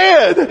out of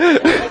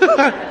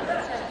bed.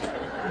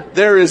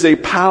 There is a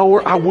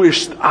power. I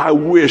wish,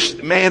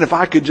 man, if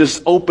I could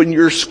just open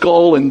your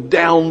skull and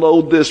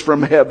download this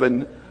from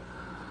heaven.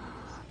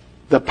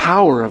 The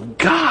power of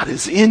God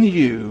is in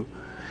you.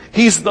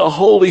 He's the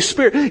Holy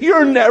Spirit.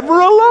 You're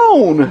never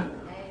alone.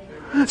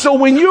 So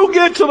when you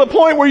get to the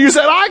point where you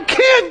said, I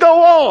can't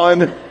go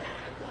on.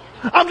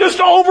 I'm just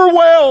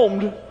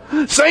overwhelmed.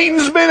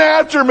 Satan's been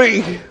after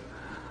me.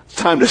 It's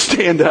time to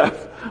stand up.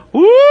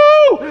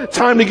 Woo!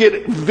 Time to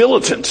get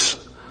vigilant.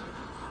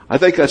 I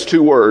think that's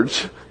 2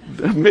 words.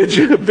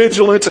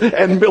 Vigilant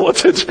and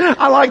militant.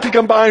 I like to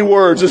combine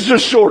words. It's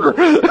just shorter.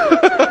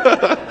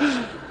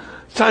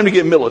 It's time to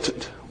get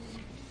militant.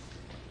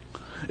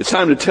 It's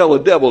time to tell the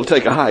devil to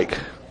take a hike.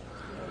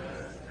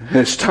 And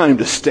it's time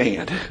to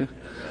stand.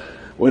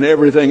 When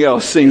everything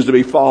else seems to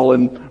be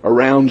falling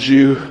around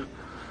you,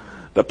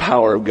 the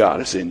power of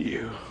God is in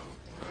you.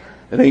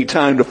 It ain't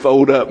time to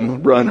fold up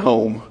and run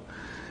home.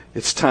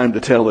 It's time to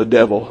tell the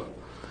devil,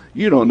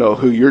 you don't know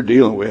who you're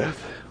dealing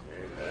with.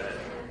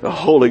 The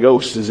Holy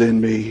Ghost is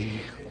in me.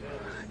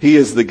 He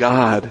is the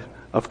God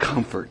of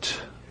comfort.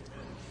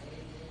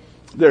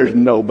 There's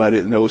nobody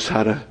that knows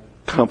how to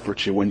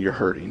comfort you when you're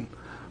hurting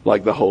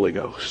like the Holy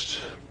Ghost.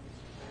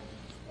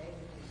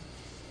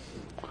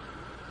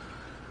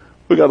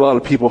 We got a lot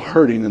of people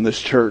hurting in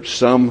this church.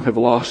 Some have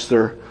lost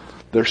their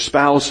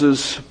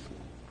spouses,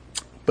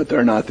 but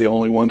they're not the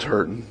only ones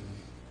hurting.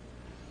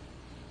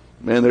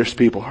 Man, there's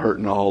people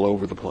hurting all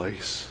over the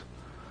place.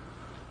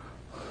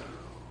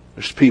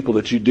 There's people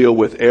that you deal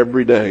with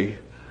every day.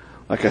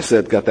 Like I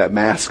said, got that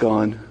mask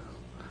on.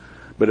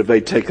 But if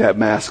they take that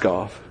mask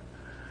off,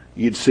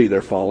 you'd see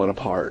they're falling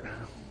apart.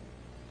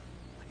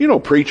 You know,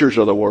 preachers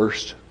are the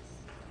worst.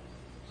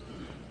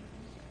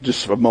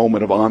 Just a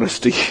moment of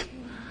honesty.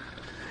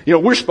 You know,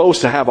 we're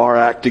supposed to have our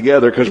act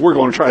together because we're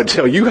going to try to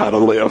tell you how to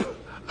live.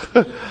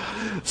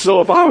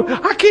 So if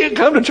I can't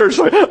come to church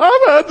like, I've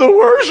had the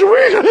worst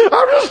week.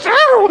 I'm just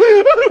terrible.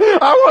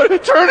 I want to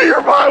turn to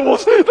your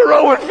Bibles. They're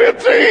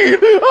 0-15.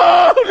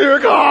 Oh, dear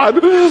God.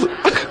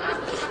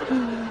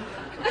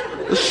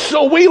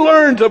 So we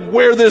learned to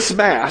wear this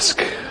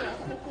mask.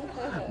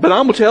 But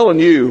I'm telling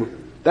you,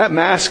 that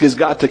mask has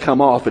got to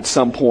come off at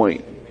some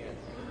point.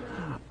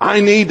 I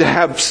need to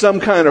have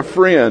some kind of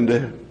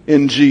friend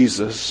in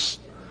Jesus.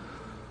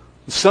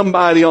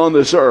 Somebody on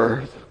this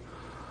earth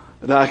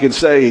that I can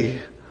say,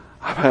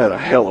 I've had a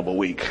hell of a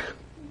week.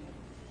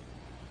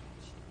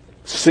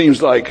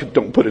 Seems like,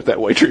 don't put it that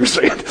way, Drew,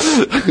 say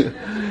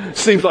it.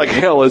 Seems like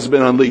hell has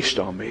been unleashed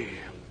on me.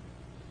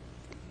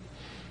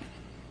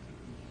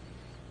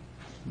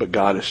 But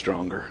God is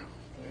stronger.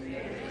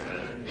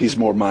 He's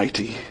more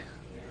mighty.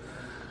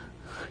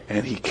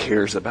 And He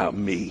cares about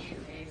me.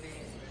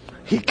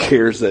 He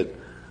cares that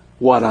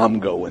what I'm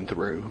going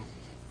through.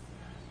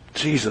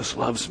 Jesus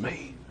loves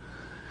me.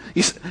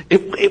 You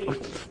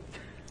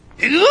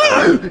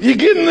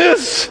getting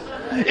this?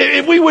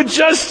 If we would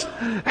just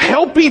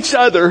help each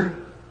other.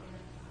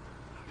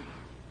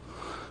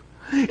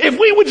 If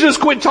we would just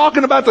quit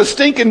talking about the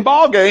stinking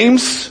ball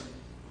games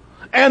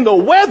and the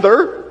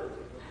weather.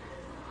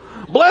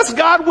 Bless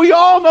God, we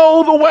all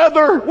know the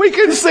weather. We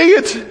can see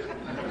it.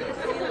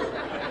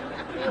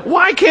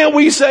 Why can't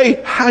we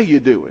say, how you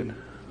doing?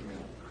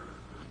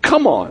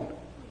 Come on.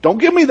 Don't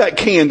give me that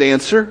canned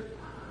answer.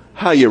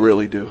 How you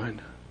really doing?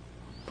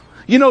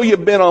 You know,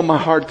 you've been on my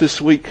heart this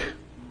week.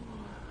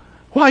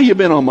 Why you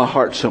been on my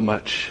heart so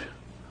much?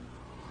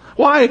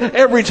 Why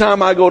every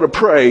time I go to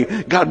pray,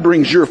 God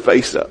brings your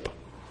face up?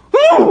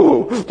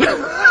 Ooh! Get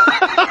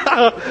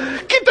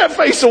that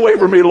face away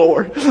from me,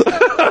 Lord.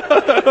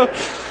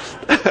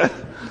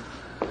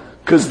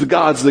 Because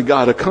God's the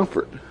God of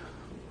comfort.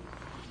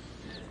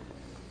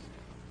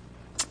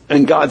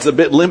 And God's a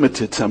bit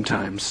limited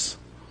sometimes.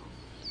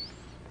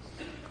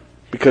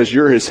 Because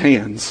you're His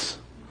hands.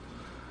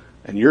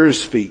 And you're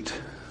His feet.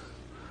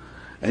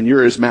 And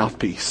you're His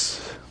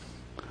mouthpiece.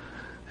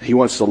 He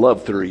wants to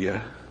love through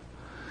you.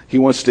 He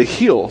wants to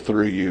heal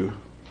through you.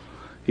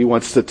 He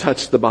wants to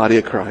touch the body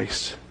of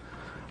Christ.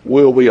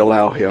 Will we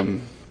allow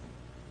Him?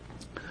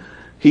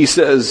 He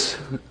says,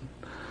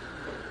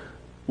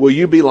 will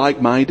you be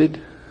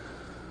like-minded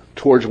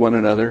towards one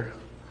another?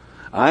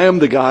 I am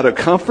the God of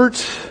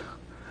comfort,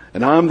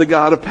 and I am the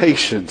God of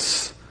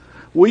patience.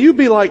 Will you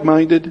be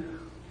like-minded?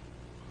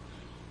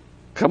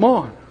 Come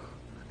on.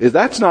 If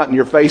that's not in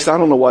your face, I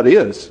don't know what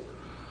is.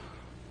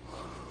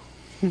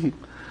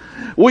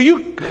 Will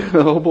you,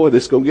 oh boy,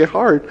 this is going to get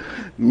hard.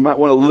 You might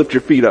want to lift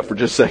your feet up for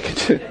just a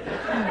second.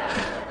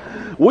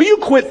 Will you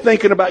quit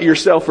thinking about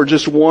yourself for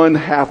just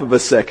 1/2 of a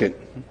second?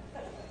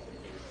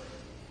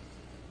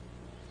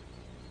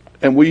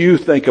 And will you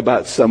think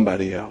about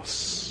somebody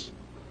else?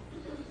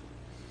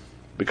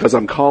 Because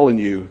I'm calling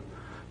you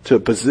to a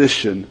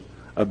position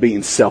of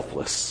being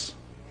selfless,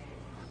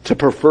 to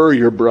prefer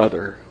your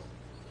brother.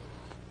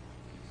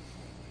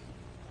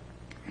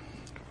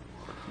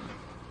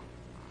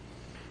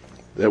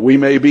 That we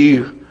may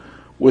be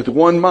with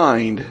one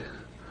mind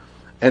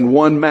and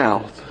one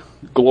mouth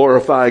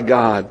glorify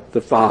God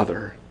the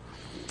Father.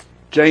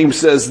 James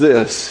says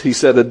this. He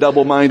said, a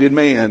double-minded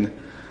man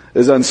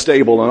is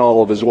unstable in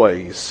all of his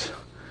ways.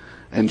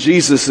 And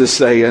Jesus is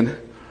saying,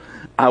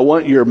 I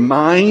want your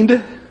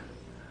mind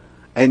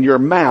and your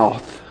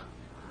mouth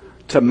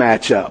to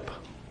match up.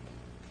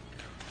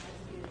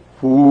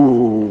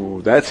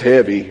 Ooh, that's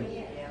heavy.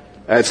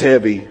 That's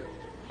heavy.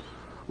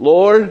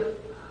 Lord,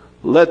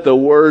 let the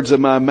words of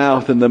my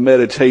mouth and the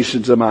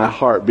meditations of my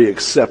heart be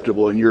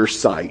acceptable in your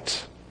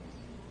sight.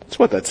 That's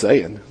what that's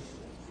saying.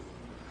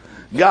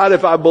 God,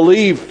 if I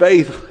believe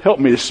faith, help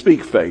me to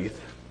speak faith.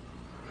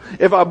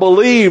 If I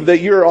believe that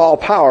you're all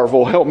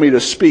powerful, help me to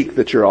speak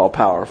that you're all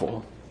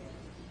powerful.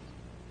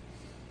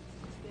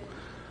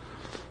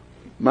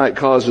 Might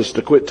cause us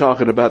to quit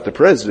talking about the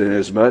president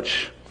as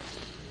much.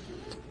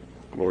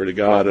 Glory to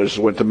God, I just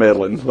went to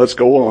meddling. Let's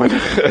go on.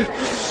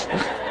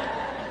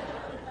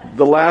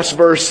 The last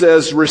verse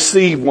says,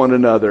 receive one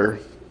another,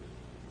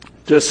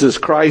 just as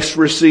Christ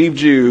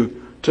received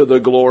you to the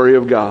glory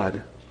of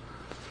God.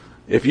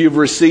 If you've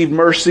received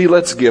mercy,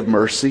 let's give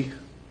mercy.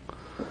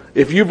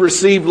 If you've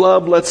received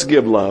love, let's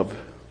give love.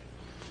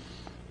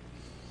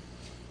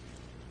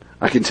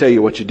 I can tell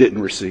you what you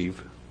didn't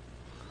receive.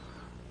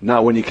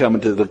 Not when you come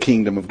into the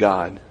kingdom of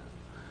God.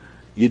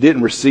 You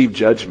didn't receive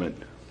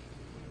judgment.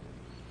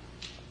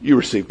 You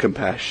received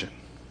compassion.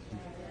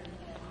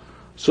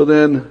 So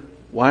then,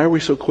 why are we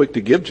so quick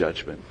to give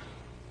judgment?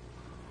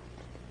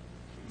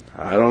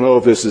 I don't know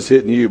if this is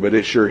hitting you, but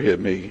it sure hit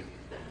me.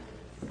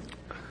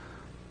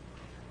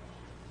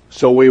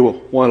 So we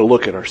want to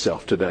look at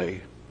ourselves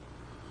today.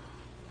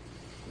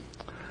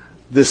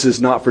 This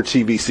is not for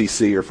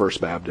TVCC or First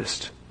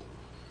Baptist.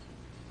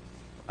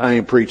 I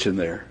ain't preaching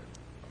there.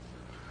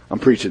 I'm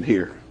preaching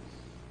here.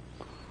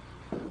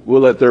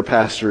 We'll let their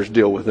pastors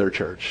deal with their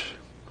church.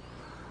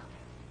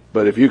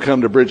 But if you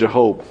come to Bridge of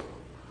Hope,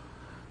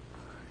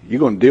 you're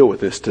going to deal with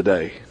this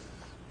today.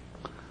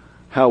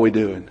 How are we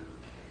doing?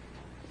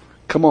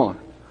 Come on.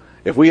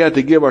 If we had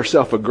to give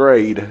ourselves a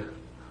grade,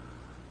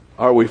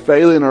 are we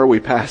failing or are we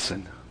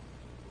passing?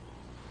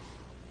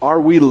 Are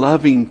we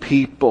loving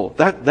people?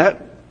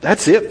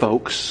 That's it,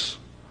 folks.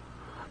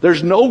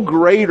 There's no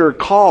greater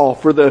call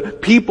for the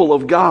people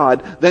of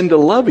God than to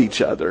love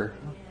each other.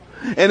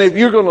 And if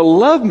you're going to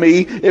love me,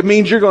 it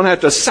means you're going to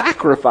have to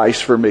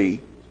sacrifice for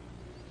me.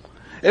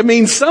 It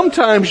means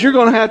sometimes you're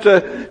going to have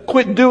to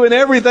quit doing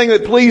everything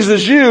that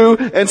pleases you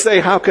and say,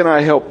 how can I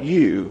help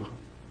you?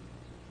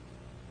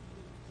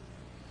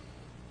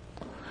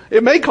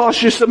 It may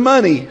cost you some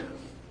money.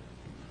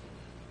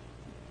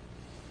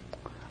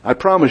 I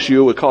promise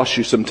you it would cost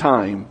you some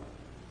time.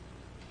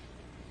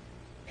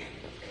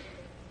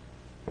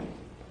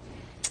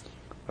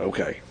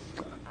 Okay,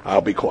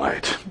 I'll be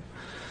quiet. I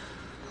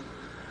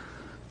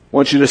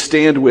want you to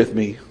stand with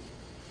me.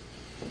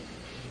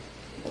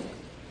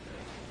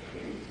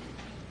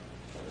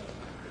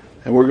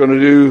 And we're going to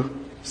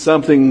do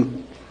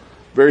something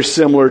very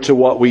similar to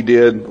what we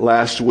did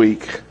last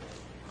week.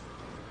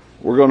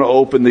 We're going to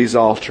open these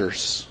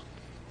altars.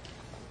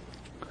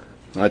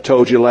 I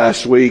told you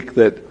last week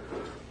that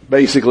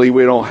basically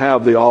we don't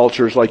have the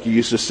altars like you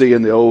used to see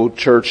in the old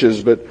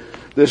churches, but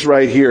this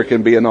right here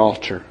can be an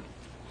altar.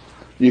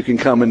 You can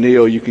come and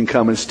kneel. You can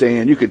come and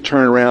stand. You can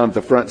turn around at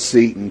the front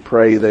seat and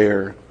pray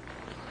there.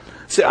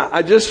 See,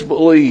 I just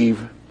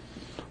believe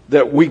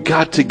that we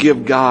got to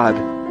give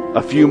God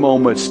a few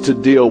moments to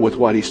deal with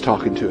what He's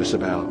talking to us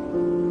about.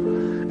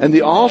 And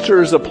the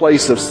altar is a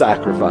place of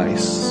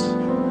sacrifice.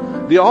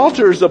 The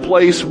altar is a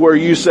place where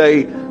you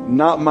say,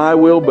 not my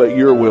will, but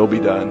your will be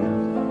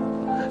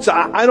done. So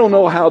I don't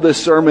know how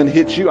this sermon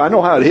hit you. I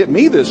know how it hit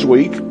me this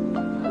week.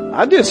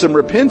 I did some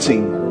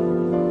repenting.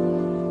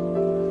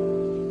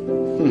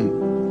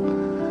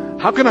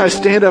 How can I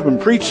stand up and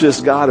preach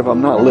this, God, if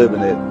I'm not living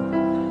it?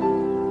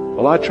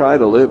 Well, I try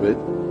to live it,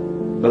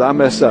 but I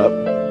mess up.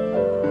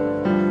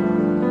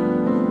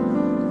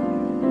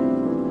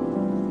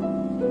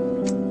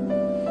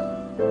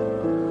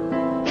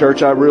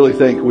 Church, I really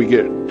think we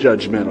get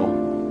judgmental.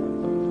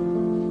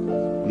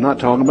 I'm not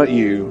talking about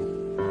you.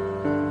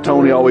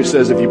 Tony always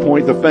says if you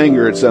point the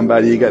finger at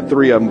somebody, you got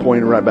three of them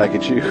pointing right back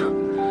at you.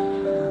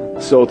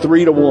 So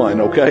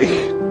 3-1,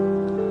 okay?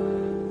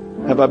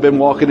 Have I been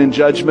walking in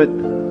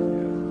judgment?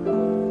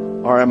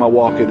 Or am I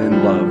walking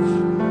in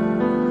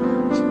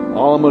love?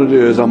 All I'm going to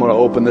do is I'm going to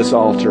open this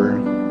altar.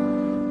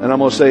 And I'm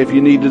going to say if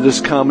you need to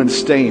just come and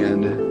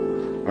stand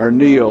or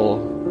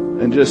kneel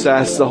and just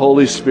ask the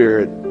Holy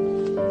Spirit,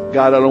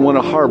 God, I don't want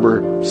to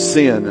harbor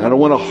sin. I don't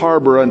want to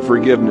harbor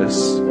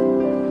unforgiveness.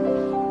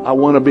 I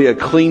want to be a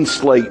clean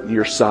slate in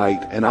your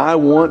sight. And I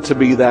want to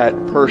be that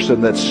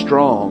person that's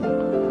strong,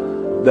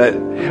 that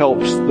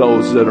helps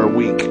those that are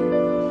weak.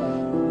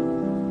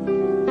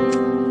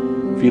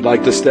 if you'd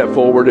like to step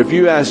forward. If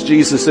you ask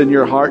Jesus in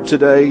your heart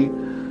today,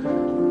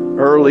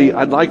 early,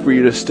 I'd like for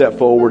you to step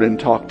forward and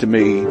talk to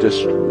me.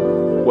 Just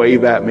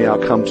wave at me. I'll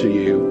come to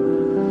you.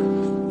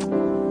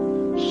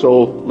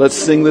 So let's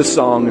sing this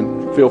song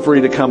and feel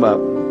free to come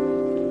up.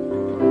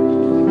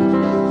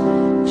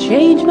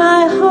 Change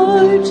my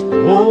heart,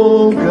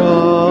 oh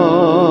God,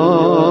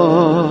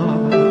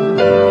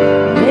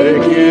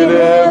 make it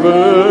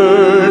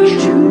ever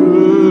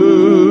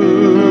true.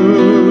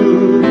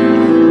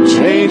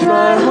 Change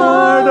my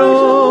heart,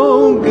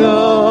 oh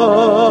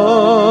God,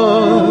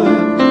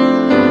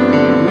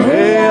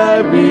 may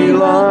I be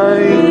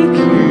like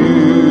you.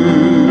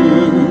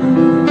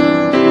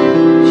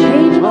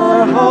 Change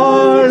my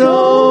heart,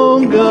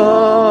 oh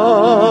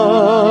God,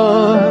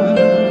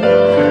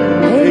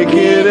 make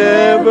it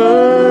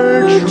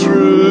ever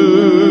true.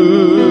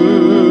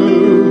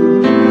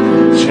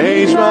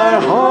 Change my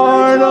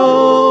heart,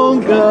 oh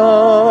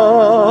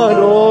God,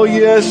 oh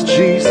yes,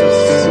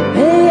 Jesus.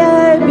 may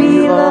I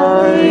be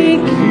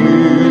like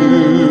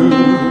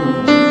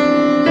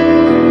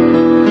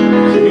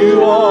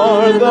You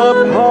are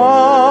the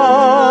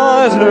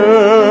potter,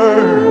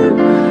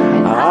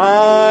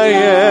 I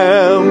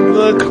am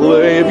the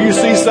clay. If you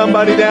see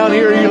somebody down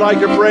here you'd like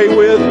to pray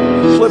with,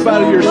 slip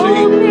out of your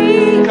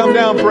seat. Come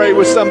down, pray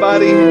with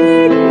somebody.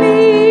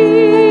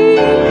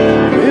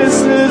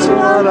 This is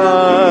what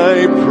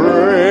I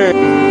pray.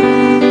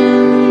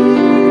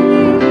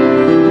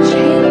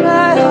 Change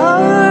my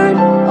heart,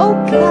 oh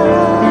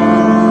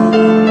God,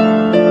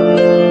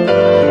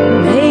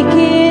 make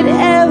it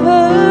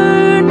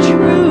ever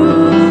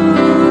true.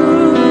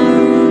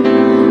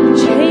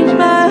 Change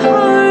my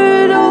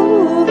heart,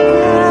 oh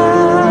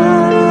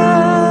God,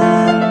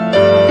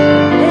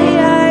 may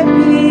I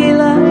be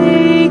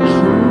like you.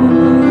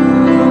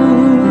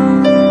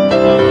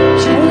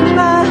 Change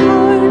my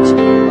heart,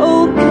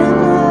 oh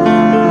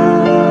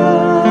God,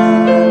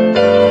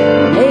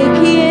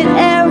 make it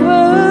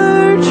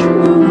ever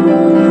true.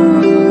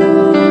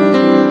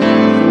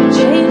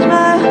 Change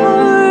my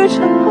heart,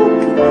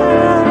 oh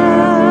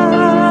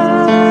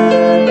God,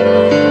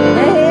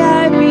 may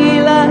I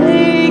be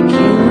like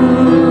you.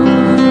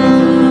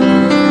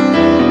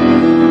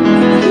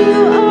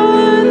 You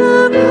are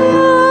the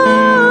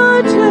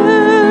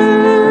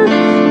potter,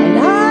 and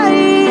I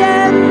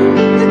am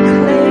the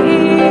clay.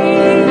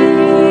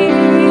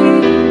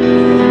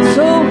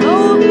 So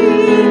mold me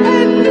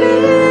and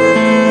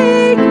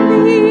make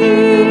me.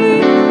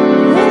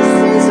 This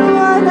is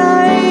what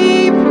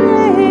I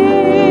pray.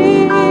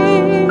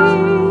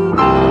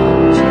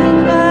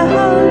 Change my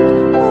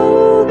heart,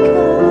 oh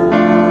God,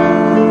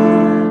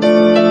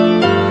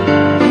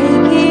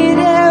 make it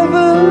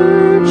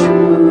ever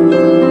true.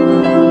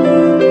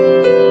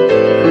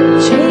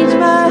 Change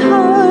my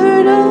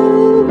heart,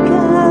 oh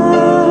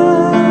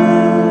God,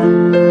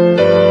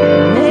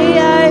 may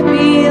I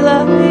be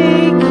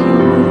like you.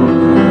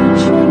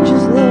 Change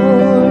us,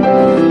 Lord.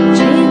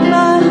 Change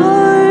my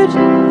heart,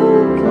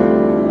 oh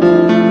God,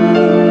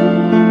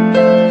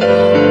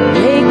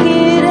 make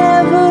it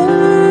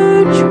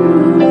ever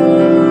true.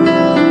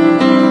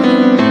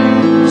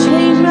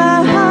 Change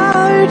my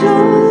heart,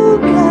 oh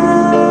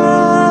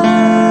God,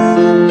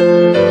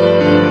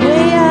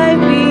 may I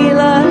be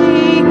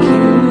like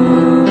you.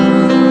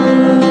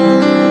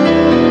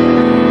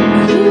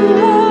 You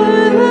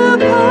are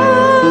the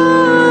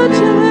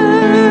potter,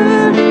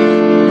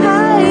 I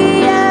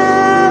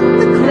am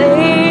the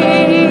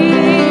clay.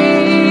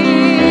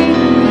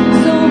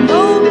 So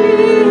mold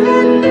me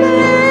and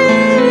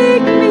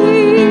make me.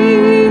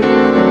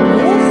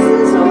 This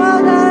is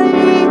what I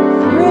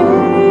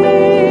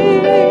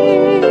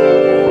pray.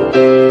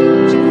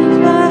 Change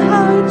my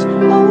heart,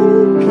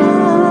 oh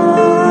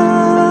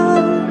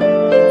God,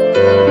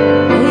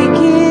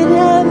 make it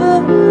ever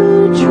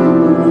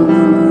true.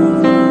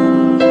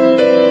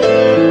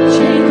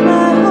 Change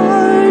my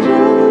heart,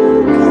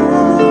 oh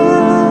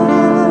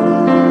God,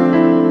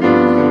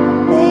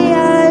 may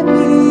I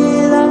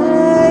be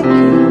like you.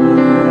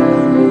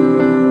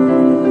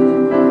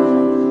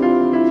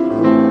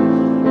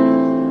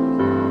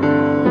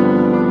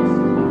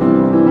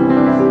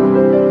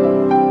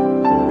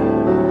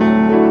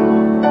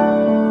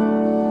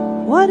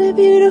 What a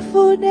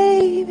beautiful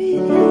name it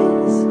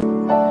is.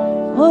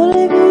 What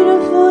a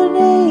beautiful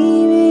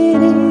name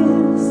it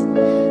is.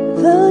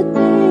 The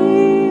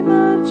name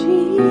of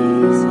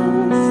Jesus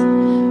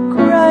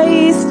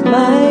Christ,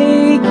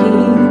 my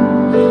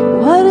King.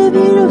 What a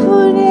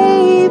beautiful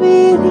name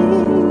it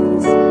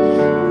is.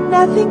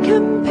 Nothing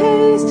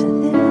compares to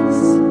this.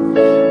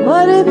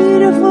 What a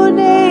beautiful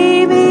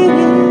name it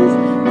is.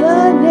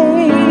 The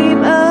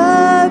name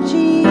of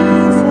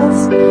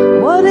Jesus.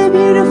 What a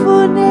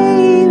beautiful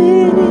name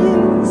it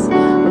is.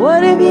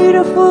 What a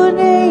beautiful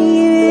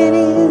name it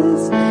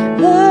is.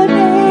 The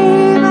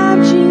name of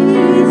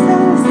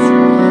Jesus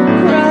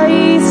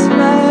Christ,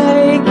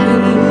 my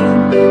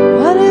King.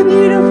 What a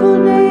beautiful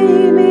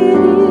name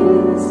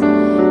it is.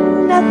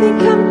 Nothing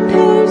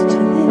compares to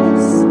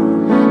this.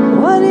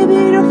 What a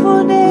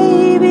beautiful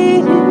name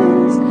it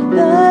is.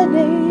 The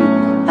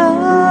name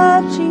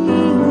of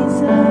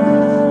Jesus.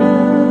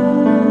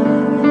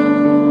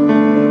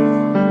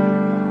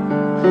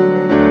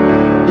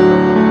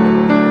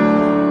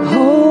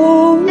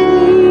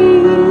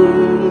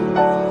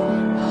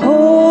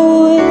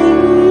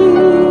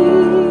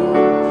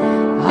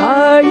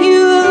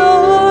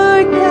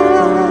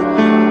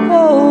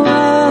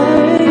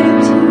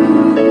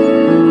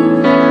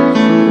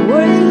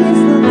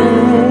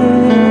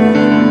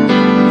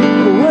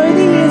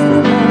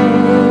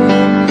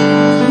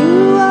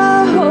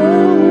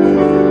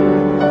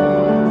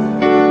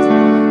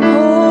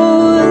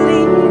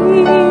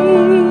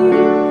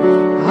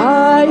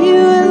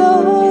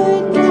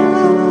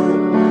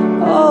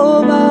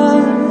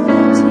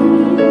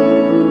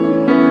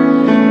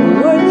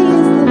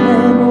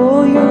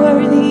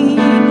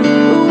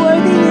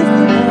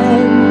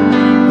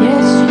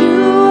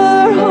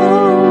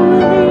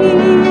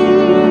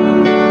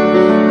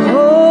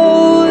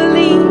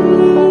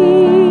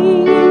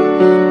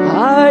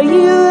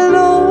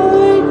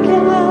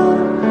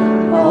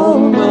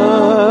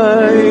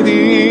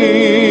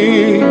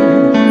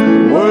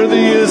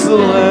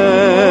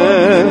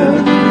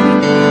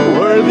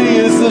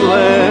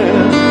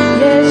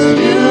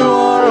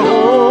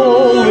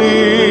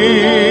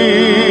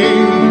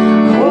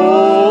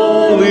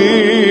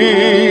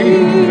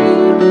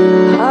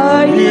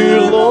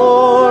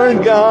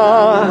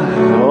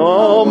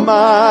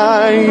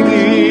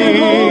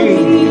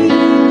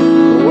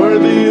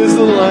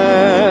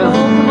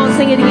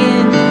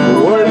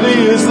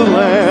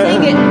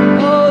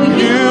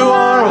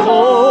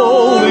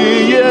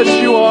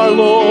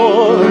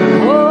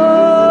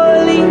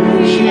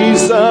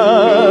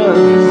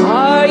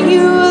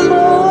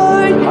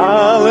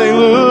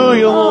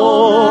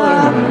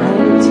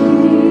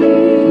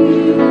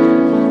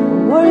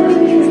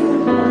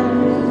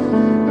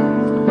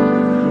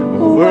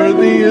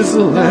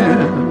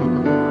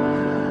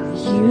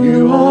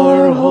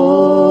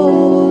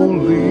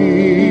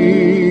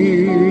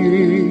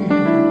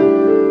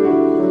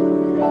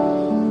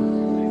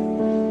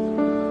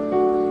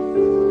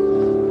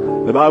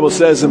 Bible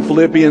says in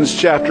Philippians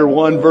chapter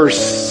 1 verse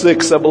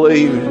 6, I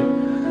believe,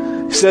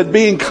 he said,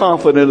 being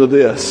confident of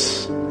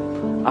this.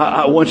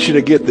 I want you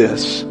to get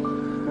this.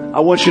 I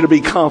want you to be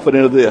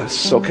confident of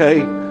this, okay?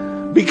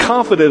 Be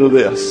confident of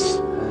this.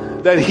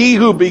 That he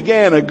who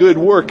began a good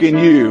work in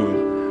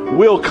you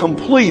will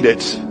complete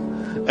it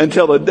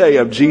until the day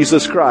of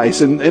Jesus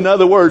Christ. In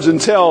other words,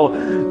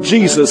 until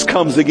Jesus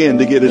comes again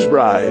to get his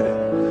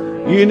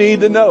bride. You need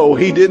to know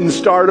he didn't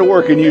start a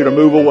work in you to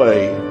move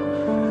away.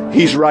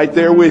 He's right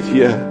there with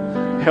you,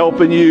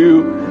 helping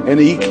you, and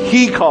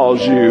he calls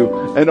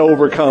you an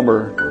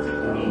overcomer.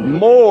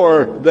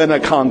 More than a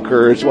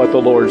conqueror is what the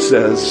Lord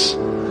says.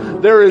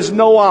 There is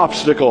no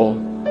obstacle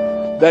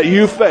that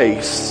you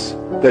face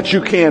that you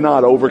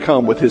cannot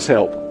overcome with his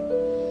help.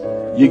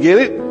 You get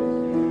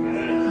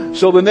it?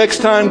 So the next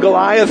time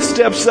Goliath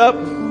steps up,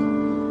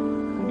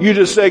 you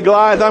just say,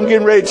 Goliath, I'm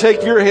getting ready to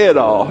take your head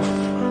off.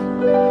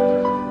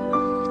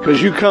 Because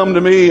you come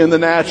to me in the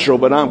natural,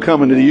 but I'm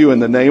coming to you in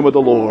the name of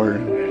the Lord.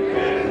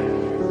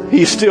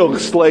 He's still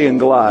slaying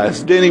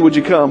Goliath. Denny, would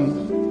you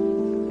come?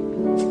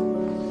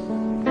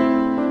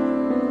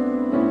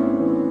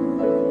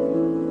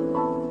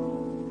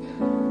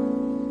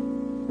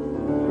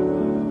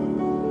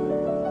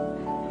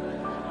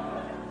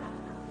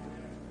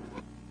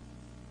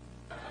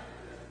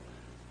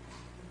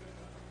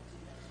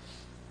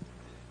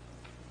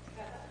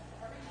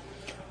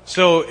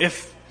 So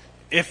if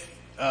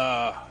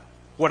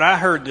what I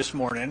heard this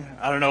morning,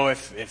 I don't know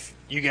if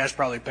you guys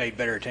probably paid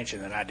better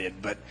attention than I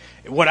did, but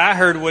what I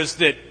heard was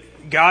that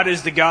God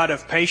is the God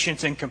of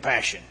patience and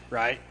compassion,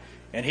 right?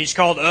 And he's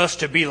called us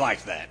to be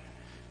like that.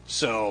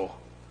 So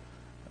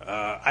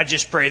I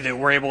just pray that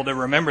we're able to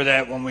remember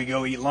that when we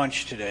go eat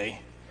lunch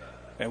today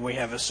and we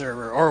have a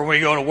server, or when we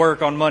go to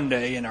work on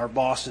Monday and our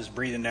boss is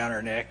breathing down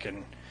our neck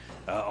and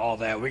all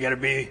that. We got to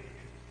be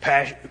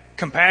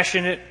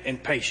compassionate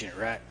and patient,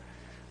 right?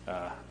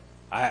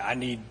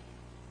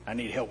 I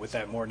need help with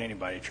that more than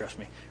anybody, trust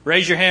me.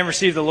 Raise your hand,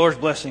 receive the Lord's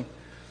blessing.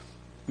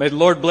 May the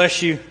Lord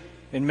bless you,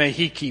 and may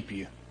he keep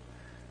you.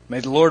 May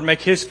the Lord make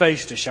his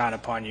face to shine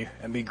upon you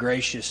and be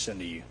gracious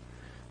unto you.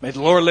 May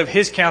the Lord lift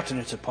his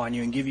countenance upon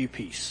you and give you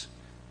peace.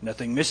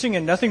 Nothing missing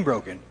and nothing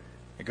broken.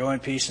 And go in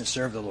peace and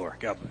serve the Lord.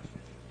 God bless.